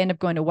that's why I ended up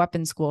going to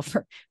weapons school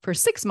for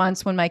 6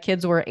 months when my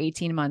kids were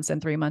 18 months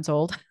and 3 months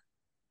old.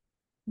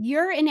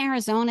 You're in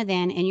Arizona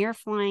then, and you're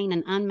flying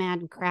an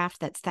unmanned craft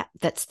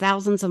that's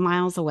thousands of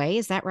miles away.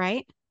 Is that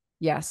right?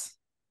 Yes.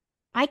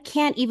 I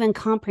can't even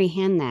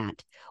comprehend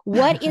that.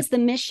 What is the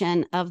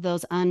mission of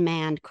those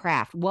unmanned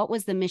craft? What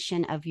was the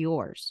mission of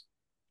yours?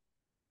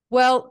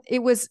 Well,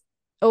 it was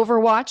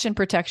overwatch and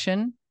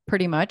protection,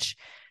 pretty much.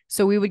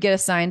 So we would get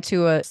assigned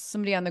to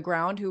somebody on the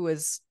ground who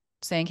was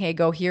saying, hey,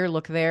 go here,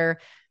 look there.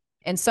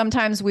 And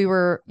sometimes we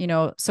were,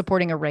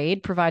 supporting a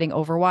raid, providing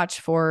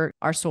overwatch for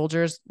our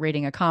soldiers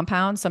raiding a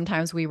compound.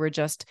 Sometimes we were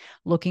just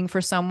looking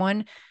for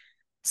someone.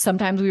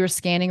 Sometimes we were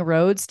scanning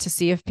roads to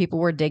see if people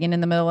were digging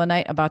in the middle of the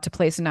night about to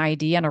place an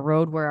ID on a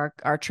road where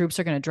our troops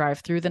are going to drive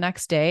through the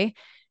next day.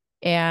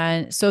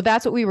 And so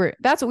that's what we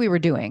were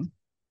doing.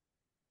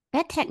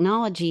 That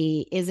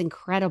technology is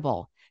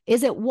incredible.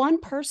 Is it one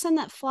person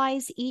that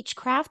flies each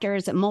craft or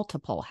is it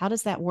multiple? How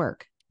does that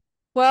work?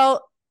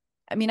 Well,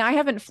 I mean, I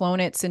haven't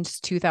flown it since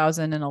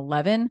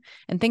 2011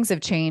 and things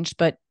have changed,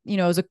 but it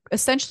was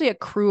essentially a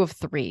crew of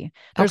three.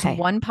 There's Okay.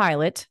 one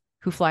pilot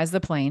who flies the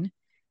plane.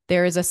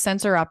 There is a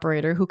sensor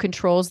operator who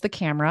controls the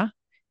camera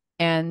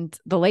and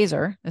the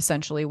laser,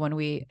 essentially, when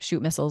we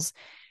shoot missiles.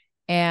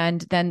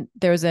 And then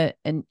there's an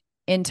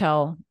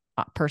intel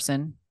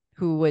person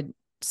who would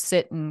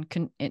sit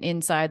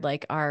inside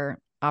like our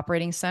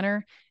operating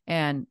center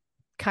and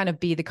kind of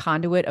be the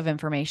conduit of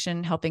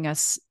information, helping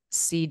us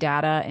see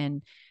data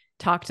and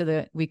talk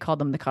to we called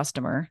them the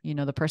customer,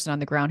 the person on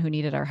the ground who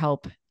needed our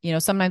help.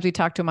 Sometimes we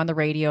talk to them on the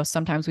radio.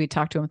 Sometimes we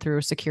talk to them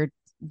through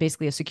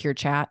basically a secure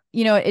chat.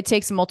 It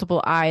takes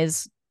multiple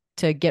eyes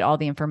to get all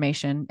the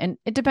information, and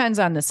it depends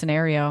on the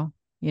scenario.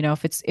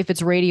 If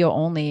it's radio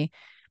only,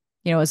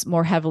 it's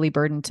more heavily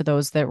burdened to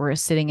those that were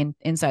sitting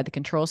inside the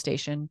control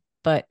station.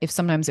 But if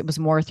sometimes it was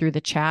more through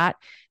the chat,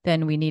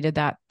 then we needed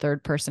that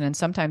third person. And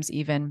sometimes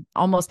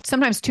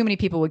sometimes too many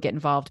people would get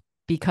involved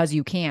because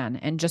you can.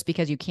 And just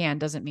because you can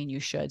doesn't mean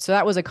you should. So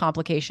that was a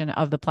complication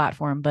of the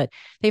platform, but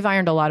they've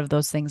ironed a lot of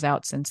those things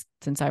out since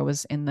I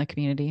was in the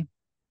community.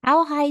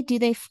 How high do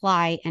they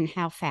fly and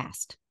how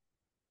fast?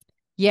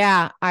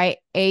 Yeah, I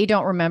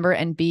don't remember,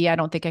 and B, I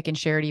don't think I can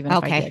share it even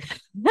if I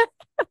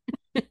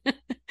did.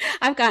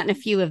 I've gotten a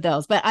few of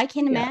those, but I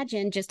can Yeah.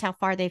 imagine just how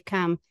far they've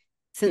come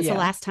since the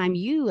last time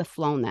you have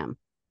flown them.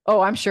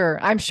 Oh, I'm sure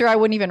I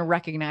wouldn't even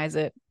recognize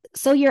it.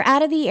 So you're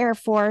out of the Air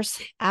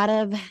Force, out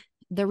of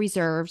the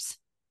reserves.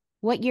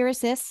 What year is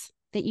this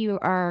that you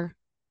are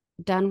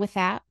done with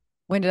that?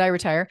 When did I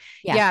retire?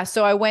 Yeah.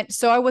 So I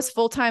was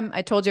full-time.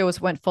 I told you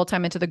went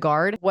full-time into the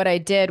Guard. What I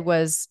did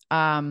was,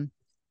 I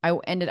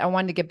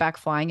wanted to get back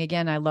flying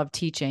again. I love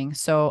teaching.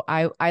 So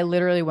I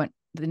literally went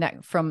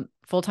from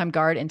full-time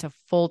Guard into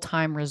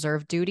full-time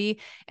reserve duty.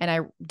 And I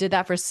did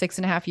that for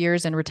 6.5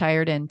 years and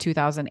retired in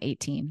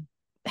 2018.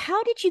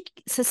 How did you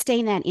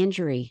sustain that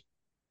injury?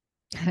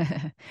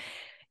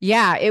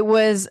 Yeah, it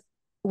was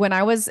when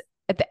I was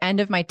at the end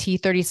of my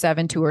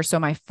T-37 tour. So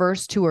my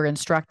first tour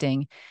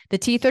instructing. The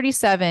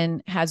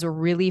T-37 has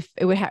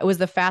it was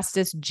the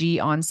fastest G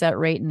onset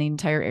rate in the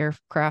entire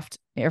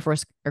Air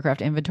Force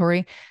aircraft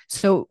inventory.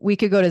 So we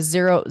could go to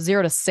 0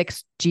 to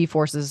 6 G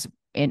forces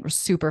in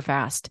super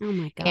fast. Oh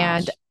my gosh.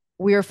 And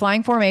we were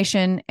flying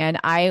formation and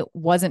I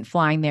wasn't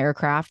flying the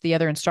aircraft. The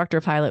other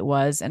instructor pilot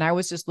was, and I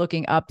was just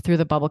looking up through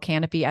the bubble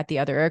canopy at the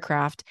other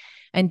aircraft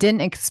and didn't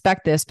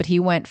expect this, but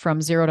he went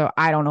from 0 to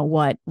I don't know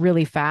what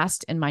really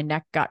fast. And my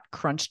neck got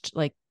crunched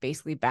like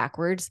basically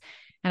backwards.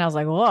 And I was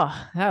like, whoa,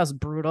 that was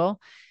brutal.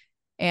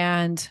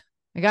 And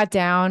I got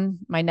down,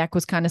 my neck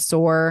was kind of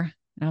sore.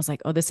 And I was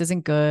like, oh, this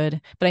isn't good.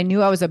 But I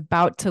knew I was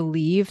about to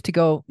leave to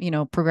go,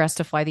 progress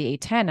to fly the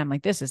A-10. I'm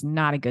like, this is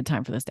not a good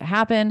time for this to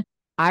happen.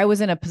 I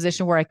was in a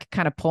position where I could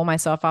kind of pull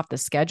myself off the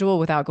schedule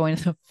without going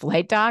to the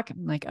flight dock.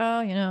 I'm like,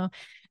 oh.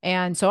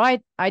 And so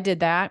I did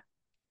that.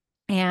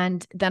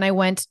 And then I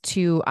went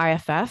to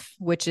IFF,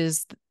 which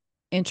is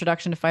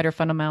Introduction to Fighter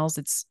Fundamentals.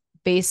 It's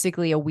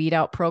basically a weed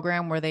out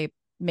program where they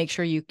make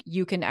sure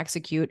you can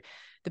execute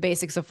the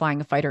basics of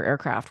flying a fighter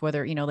aircraft,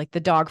 whether, like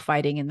the dog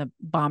fighting and the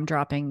bomb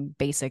dropping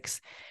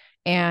basics.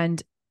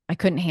 And I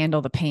couldn't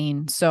handle the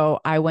pain. So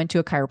I went to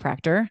a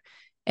chiropractor,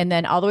 and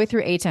then all the way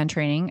through A-10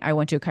 training, I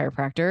went to a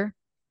chiropractor.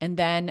 And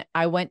then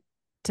I went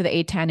to the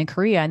A-10 in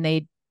Korea and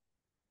they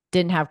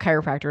didn't have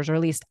chiropractors, or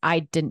at least I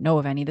didn't know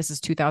of any. This is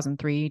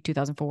 2003,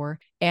 2004.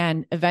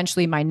 And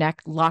eventually my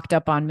neck locked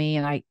up on me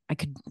and I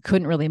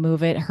couldn't really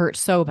move it. It hurt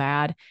so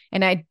bad.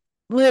 And I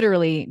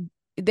literally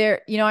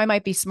I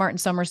might be smart in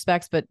some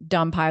respects, but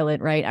dumb pilot,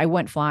 right? I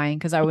went flying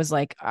because I was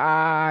like,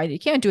 you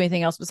can't do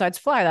anything else besides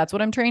fly. That's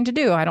what I'm trained to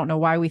do. I don't know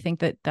why we think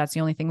that that's the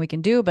only thing we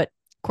can do, but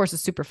of course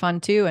it's super fun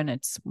too.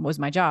 And was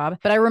my job.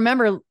 But I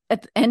remember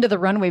at the end of the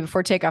runway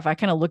before takeoff, I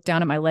kind of looked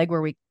down at my leg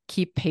where we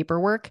keep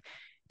paperwork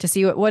to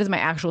see what is my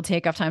actual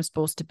takeoff time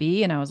supposed to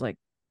be. And I was like,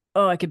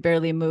 oh, I could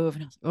barely move.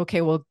 And I was like,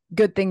 okay, well,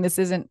 good thing this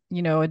isn't,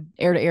 an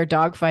air-to-air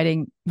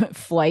dogfighting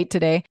flight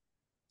today.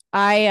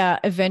 I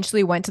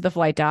eventually went to the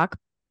flight dock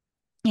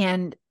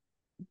and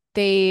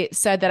they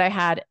said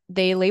that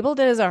they labeled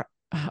it as a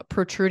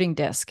protruding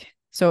disc.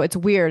 So it's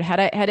weird.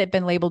 Had it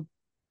been labeled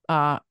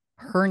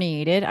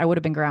herniated, I would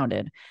have been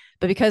grounded.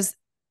 But because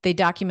they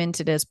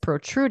documented as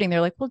protruding,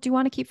 they're like, well, do you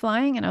want to keep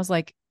flying? And I was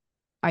like,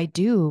 I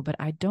do, but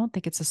I don't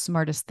think it's the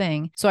smartest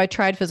thing. So I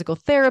tried physical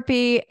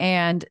therapy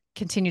and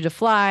continued to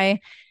fly.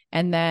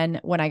 And then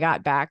when I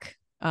got back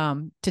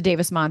to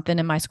Davis-Monthan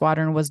and my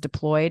squadron was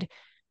deployed,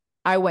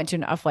 I went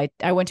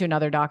to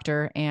another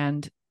doctor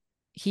and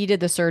he did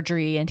the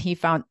surgery, and he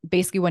found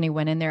basically when he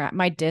went in there,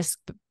 my disc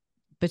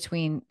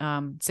between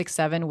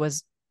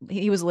 6-7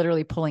 he was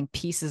literally pulling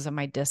pieces of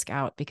my disc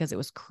out because it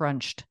was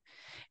crunched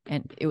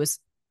and it was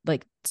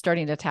like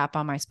starting to tap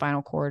on my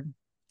spinal cord.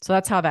 So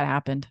that's how that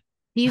happened.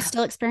 Do you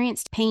still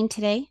experience pain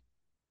today?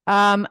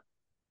 Um,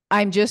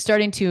 I'm just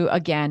starting to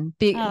again.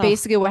 Oh,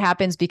 Basically, what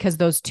happens because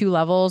those two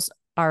levels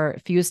are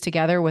fused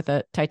together with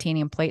a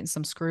titanium plate and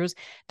some screws.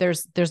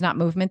 There's not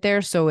movement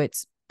there, so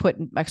it's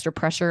putting extra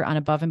pressure on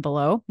above and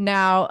below.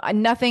 Now,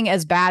 nothing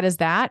as bad as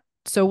that.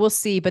 So we'll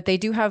see, but they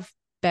do have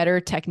better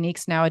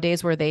techniques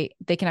nowadays where they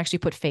can actually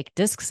put fake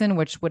discs in,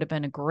 which would have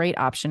been a great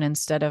option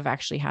instead of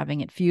actually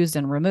having it fused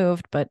and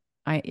removed. But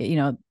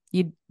you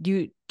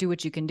do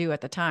what you can do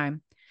at the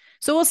time.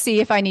 So we'll see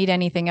if I need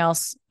anything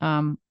else.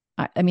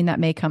 I mean, that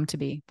may come to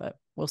be, but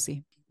we'll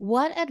see.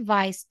 what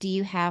advice do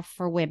you have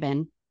for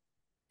women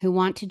who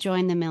want to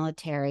join the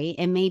military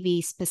and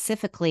maybe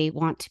specifically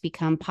want to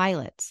become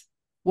pilots?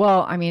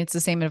 Well, I mean, it's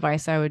the same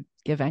advice I would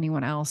give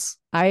anyone else.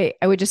 I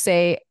would just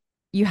say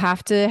you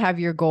have to have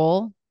your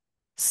goal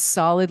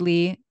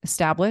solidly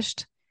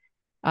established.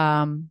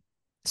 Um,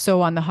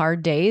 so on the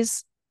hard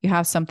days, you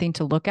have something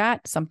to look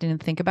at, something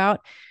to think about.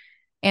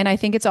 And I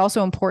think it's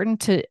also important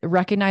to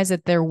recognize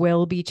that there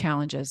will be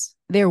challenges.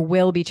 There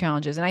will be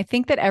challenges. And I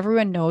think that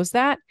everyone knows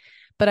that.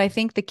 But I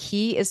think the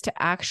key is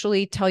to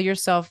actually tell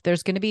yourself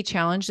there's going to be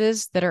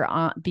challenges that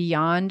are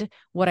beyond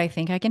what I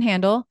think I can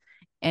handle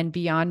and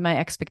beyond my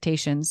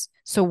expectations.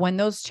 So when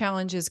those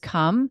challenges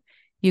come,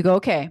 you go,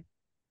 okay,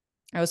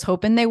 I was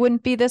hoping they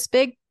wouldn't be this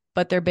big,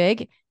 but they're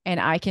big and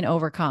I can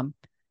overcome.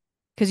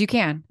 Because you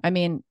can. I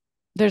mean,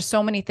 there's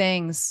so many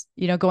things,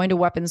 going to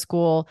weapons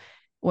school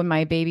when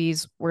my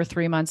babies were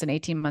 3 months and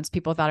 18 months,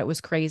 people thought it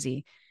was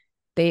crazy.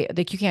 They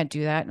like, you can't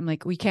do that. I'm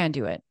like, we can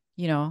do it.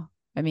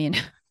 I mean,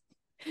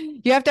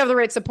 you have to have the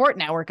right support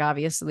network,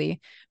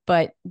 obviously,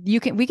 but we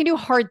can do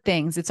hard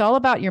things. It's all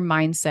about your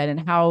mindset and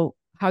how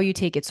you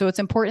take it. So it's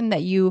important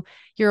that you're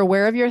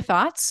aware of your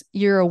thoughts.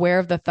 You're aware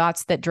of the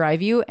thoughts that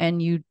drive you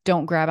and you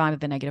don't grab onto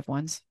the negative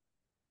ones.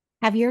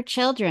 Have your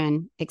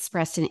children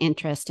expressed an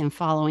interest in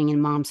following in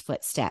mom's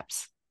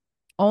footsteps?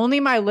 Only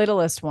my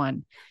littlest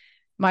one.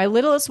 My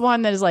littlest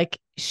one that is like,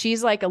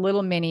 she's like a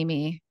little mini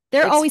me.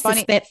 They're It's always the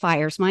funny.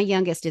 Spitfires. My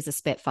youngest is a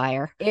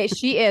Spitfire.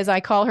 She is. I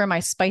call her my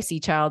spicy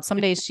child.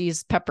 Some days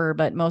she's pepper,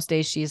 but most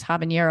days she's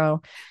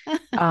habanero.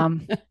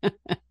 Um,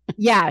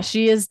 yeah,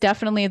 she is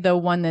definitely the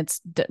one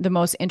that's the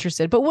most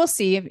interested. But we'll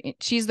see.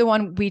 She's the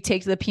one we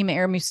take to the Pima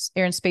Air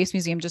and Space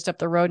Museum just up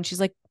the road, and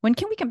she's like, "When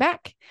can we come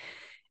back?"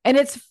 And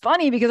it's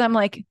funny because I'm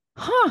like,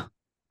 "Huh,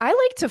 I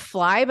like to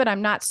fly, but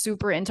I'm not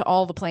super into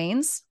all the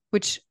planes,"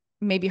 which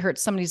maybe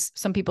hurts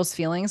some people's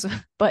feelings,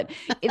 but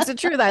it's the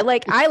truth. I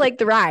like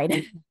the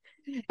ride.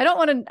 I'm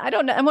one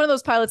of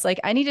those pilots, like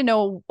I need to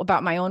know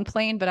about my own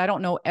plane, but I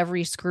don't know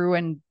every screw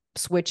and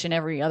switch in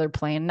every other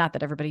plane. Not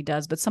that everybody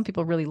does, but some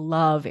people really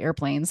love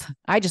airplanes.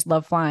 I just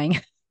love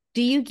flying.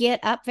 Do you get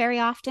up very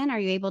often? Are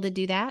you able to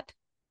do that?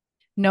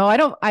 No, I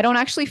don't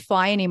actually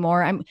fly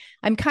anymore.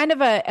 I'm kind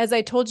of as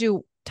I told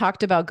you,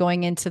 talked about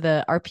going into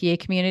the RPA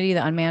community,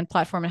 the unmanned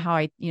platform, and how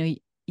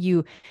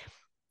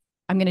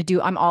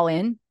I'm all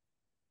in.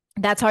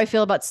 That's how I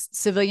feel about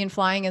civilian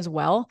flying as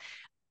well.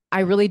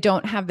 I really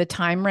don't have the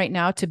time right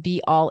now to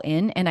be all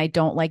in, and I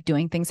don't like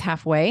doing things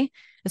halfway,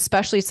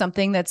 especially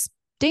something that's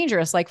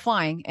dangerous like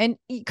flying. And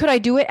could I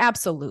do it?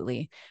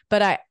 Absolutely.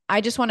 But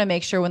I just want to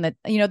make sure that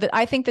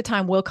I think the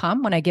time will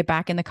come when I get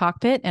back in the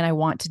cockpit and I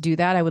want to do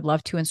that. I would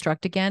love to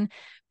instruct again,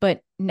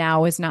 but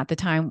now is not the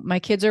time. My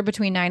kids are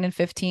between 9 and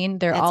 15.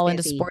 They're That's all busy.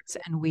 into sports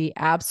and we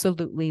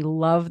absolutely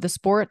love the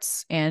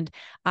sports and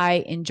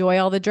I enjoy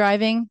all the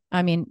driving.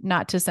 I mean,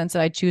 not to sense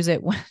that I choose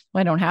it when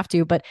I don't have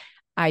to, but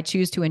I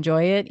choose to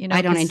enjoy it.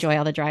 I don't enjoy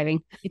all the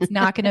driving. It's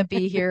not going to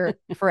be here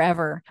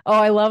forever. Oh,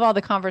 I love all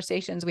the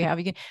conversations we have.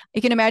 You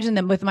can imagine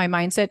them with my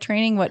mindset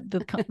training, what the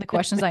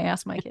questions I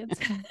ask my kids.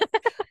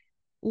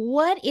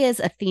 What is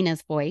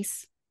Athena's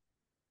Voice?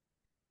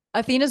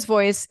 Athena's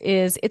Voice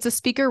it's a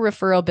speaker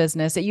referral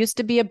business. It used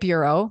to be a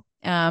bureau,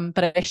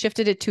 but I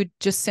shifted it to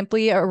just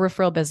simply a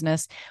referral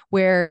business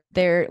where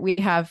we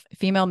have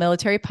female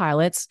military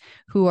pilots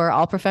who are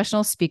all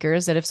professional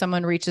speakers that if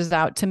someone reaches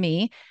out to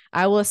me,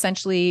 I will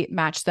essentially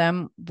match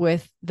them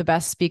with the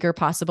best speaker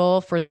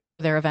possible for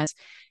their events.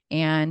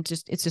 And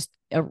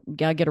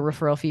I get a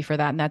referral fee for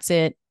that. And that's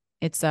it.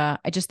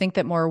 I just think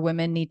that more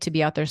women need to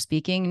be out there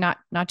speaking, not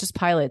just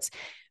pilots.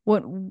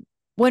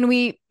 When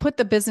we put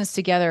the business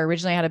together,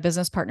 originally I had a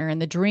business partner and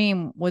the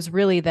dream was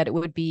really that it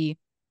would be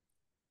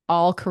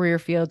all career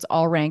fields,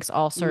 all ranks,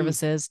 all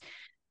services,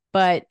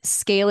 but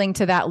scaling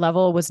to that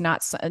level was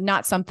not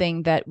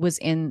something that was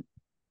in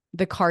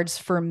the cards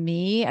for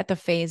me at the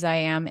phase I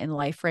am in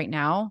life right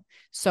now.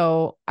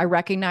 So I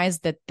recognize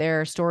that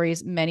there are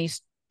stories, many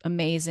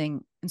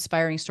amazing,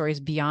 inspiring stories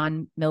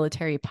beyond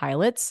military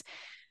pilots.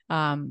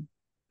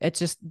 It's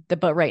just,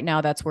 but right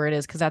now that's where it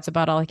is. Cause that's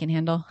about all I can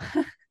handle.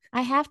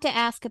 I have to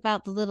ask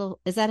about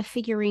is that a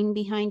figurine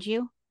behind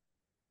you?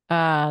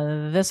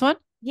 This one?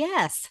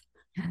 Yes.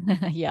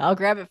 Yeah, I'll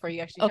grab it for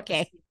you. Actually,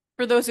 okay.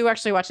 For those who are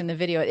actually watching the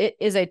video, it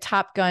is a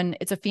Top Gun.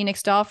 It's a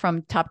Phoenix doll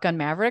from Top Gun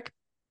Maverick.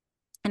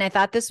 And I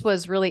thought this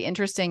was really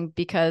interesting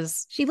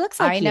because she looks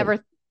like I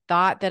never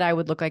thought that I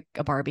would look like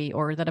a Barbie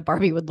or that a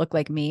Barbie would look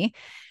like me.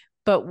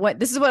 But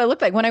this is what I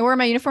looked like when I wore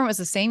my uniform. It was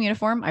the same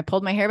uniform. I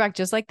pulled my hair back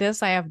just like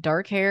this. I have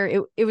dark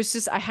hair. It was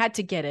just, I had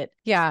to get it.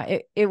 Yeah.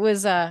 It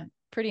was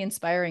pretty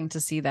inspiring to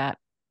see that.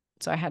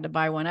 So I had to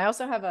buy one. I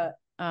also have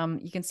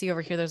you can see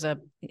over here, there's a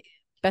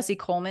Bessie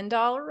Coleman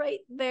doll right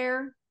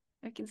there.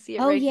 I can see it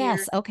right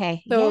yes. here.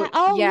 Okay. So yeah.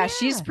 Oh, yeah, yeah.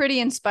 she's pretty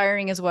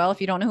inspiring as well.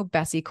 If you don't know who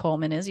Bessie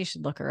Coleman is, you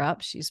should look her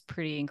up. She's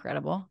pretty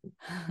incredible.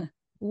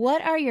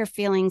 What are your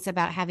feelings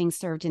about having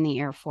served in the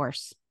Air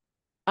Force?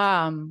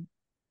 Mean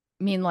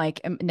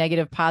like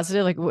negative,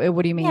 positive? Like,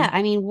 what do you mean? Yeah.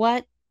 I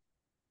mean,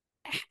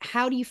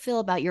 how do you feel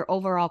about your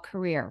overall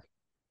career?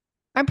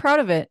 I'm proud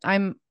of it.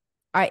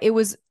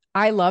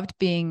 I loved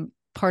being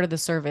part of the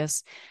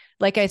service.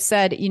 Like I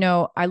said,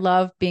 I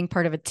love being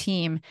part of a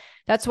team.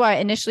 That's why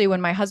initially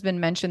when my husband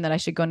mentioned that I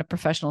should go into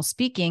professional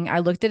speaking, I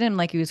looked at him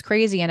like he was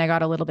crazy and I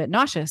got a little bit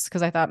nauseous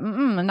because I thought,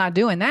 I'm not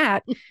doing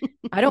that.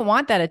 I don't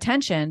want that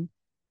attention.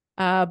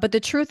 But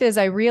the truth is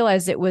I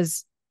realized it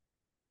was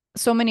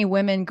so many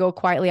women go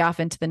quietly off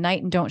into the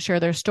night and don't share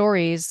their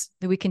stories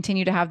that we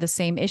continue to have the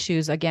same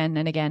issues again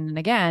and again and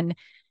again.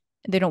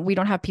 We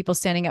don't have people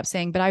standing up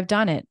saying, but I've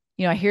done it.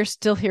 I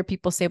still hear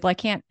people say, well, I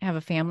can't have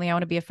a family. I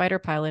want to be a fighter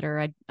pilot,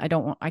 or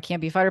I can't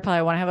be a fighter pilot.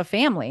 I want to have a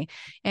family.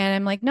 And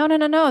I'm like, no.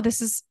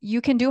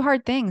 You can do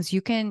hard things.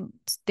 You can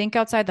think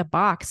outside the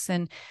box.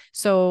 And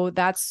so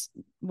that's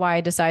why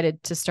I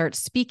decided to start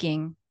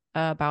speaking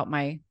about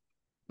my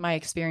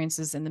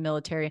experiences in the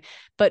military.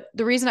 But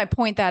the reason I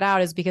point that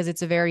out is because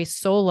it's a very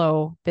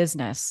solo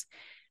business.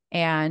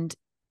 And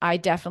I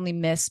definitely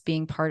miss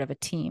being part of a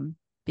team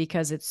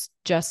because it's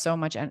just so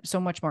much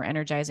more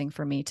energizing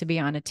for me to be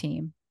on a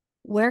team.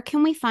 Where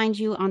can we find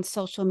you on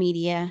social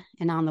media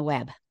and on the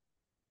web?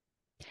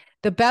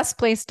 The best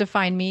place to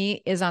find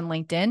me is on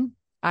LinkedIn.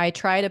 I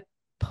try to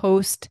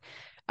post,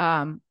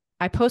 I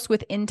post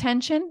with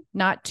intention,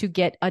 not to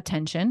get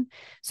attention.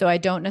 So I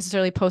don't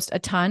necessarily post a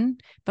ton,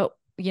 but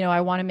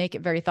I want to make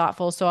it very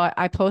thoughtful. So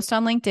I post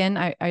on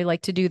LinkedIn. I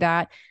like to do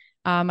that.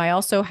 I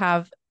also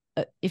have,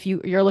 if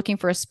you're looking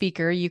for a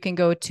speaker, you can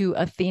go to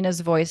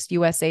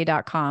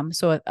athenasvoiceusa.com.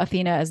 So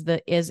Athena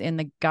is in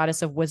the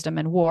goddess of wisdom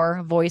and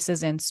war,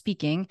 voices and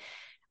speaking,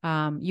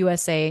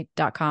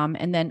 USA.com.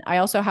 And then I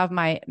also have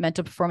my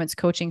mental performance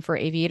coaching for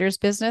aviators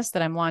business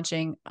that I'm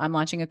launching. I'm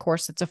launching a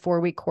course. It's a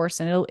 4-week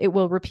course and it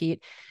will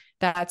repeat.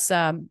 That's,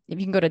 if you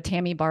can go to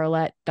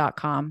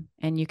tammybarlette.com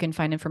and you can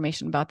find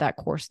information about that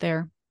course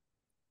there.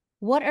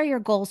 What are your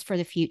goals for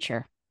the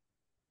future?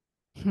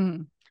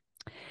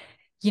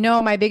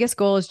 My biggest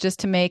goal is just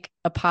to make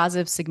a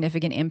positive,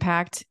 significant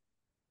impact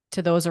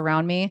to those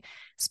around me.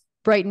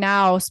 Right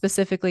now,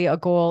 specifically, a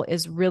goal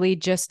is really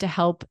just to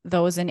help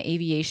those in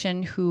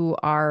aviation who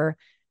are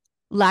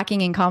lacking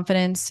in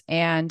confidence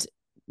and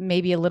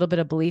maybe a little bit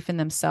of belief in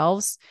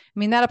themselves. I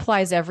mean, that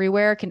applies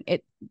everywhere.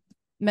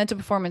 Mental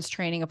performance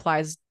training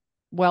applies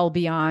well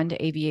beyond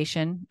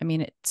aviation. I mean,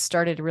 it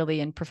started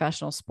really in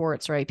professional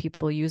sports, right?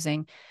 People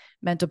using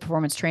mental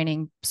performance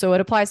training. So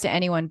it applies to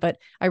anyone, but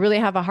I really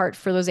have a heart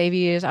for those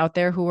aviators out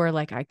there who are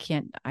like, I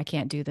can't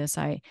do this.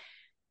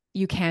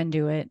 You can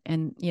do it.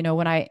 And,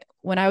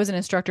 when I was an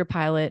instructor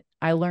pilot,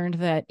 I learned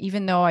that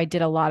even though I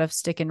did a lot of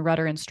stick and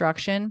rudder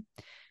instruction,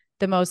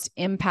 the most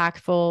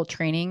impactful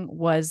training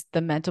was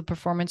the mental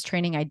performance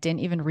training. I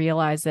didn't even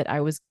realize that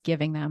I was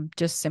giving them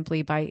just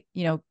simply by,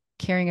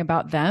 caring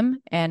about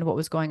them and what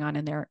was going on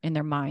in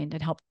their mind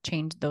and helped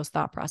change those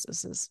thought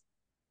processes.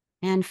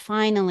 And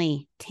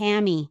finally,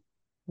 Tammy,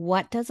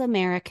 what does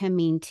America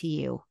mean to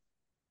you?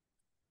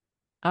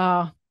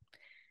 To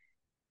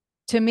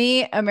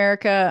me,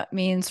 America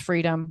means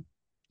freedom.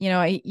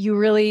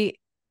 It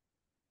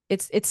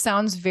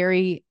sounds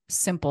very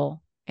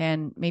simple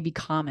and maybe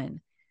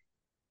common,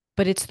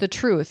 but it's the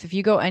truth. If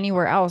you go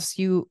anywhere else,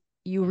 you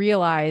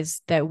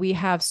realize that we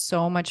have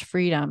so much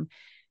freedom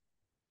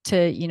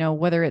to,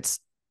 whether it's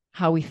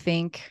how we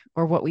think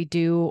or what we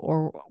do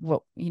or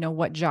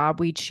what job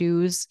we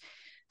choose.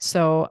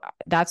 So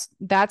that's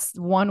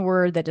one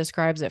word that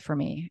describes it for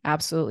me.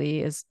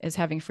 Absolutely is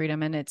having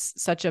freedom. And it's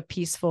such a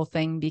peaceful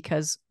thing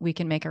because we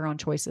can make our own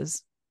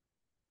choices.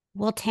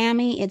 Well,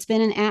 Tammy, it's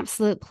been an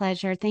absolute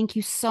pleasure. Thank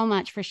you so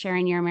much for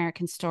sharing your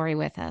American story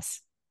with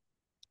us.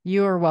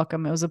 You are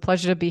welcome. It was a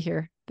pleasure to be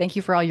here. Thank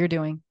you for all you're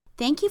doing.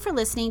 Thank you for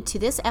listening to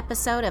this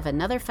episode of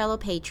Another Fellow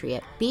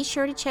Patriot. Be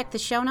sure to check the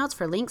show notes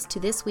for links to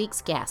this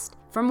week's guest.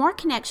 For more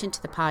connection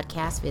to the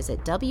podcast,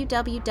 visit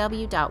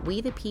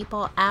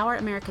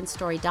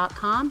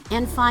www.wethepeopleouramericanstory.com.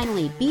 And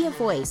finally, be a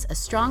voice, a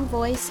strong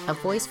voice, a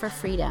voice for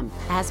freedom.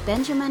 As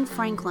Benjamin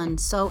Franklin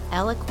so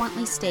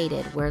eloquently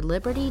stated, where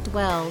liberty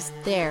dwells,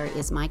 there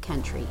is my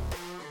country.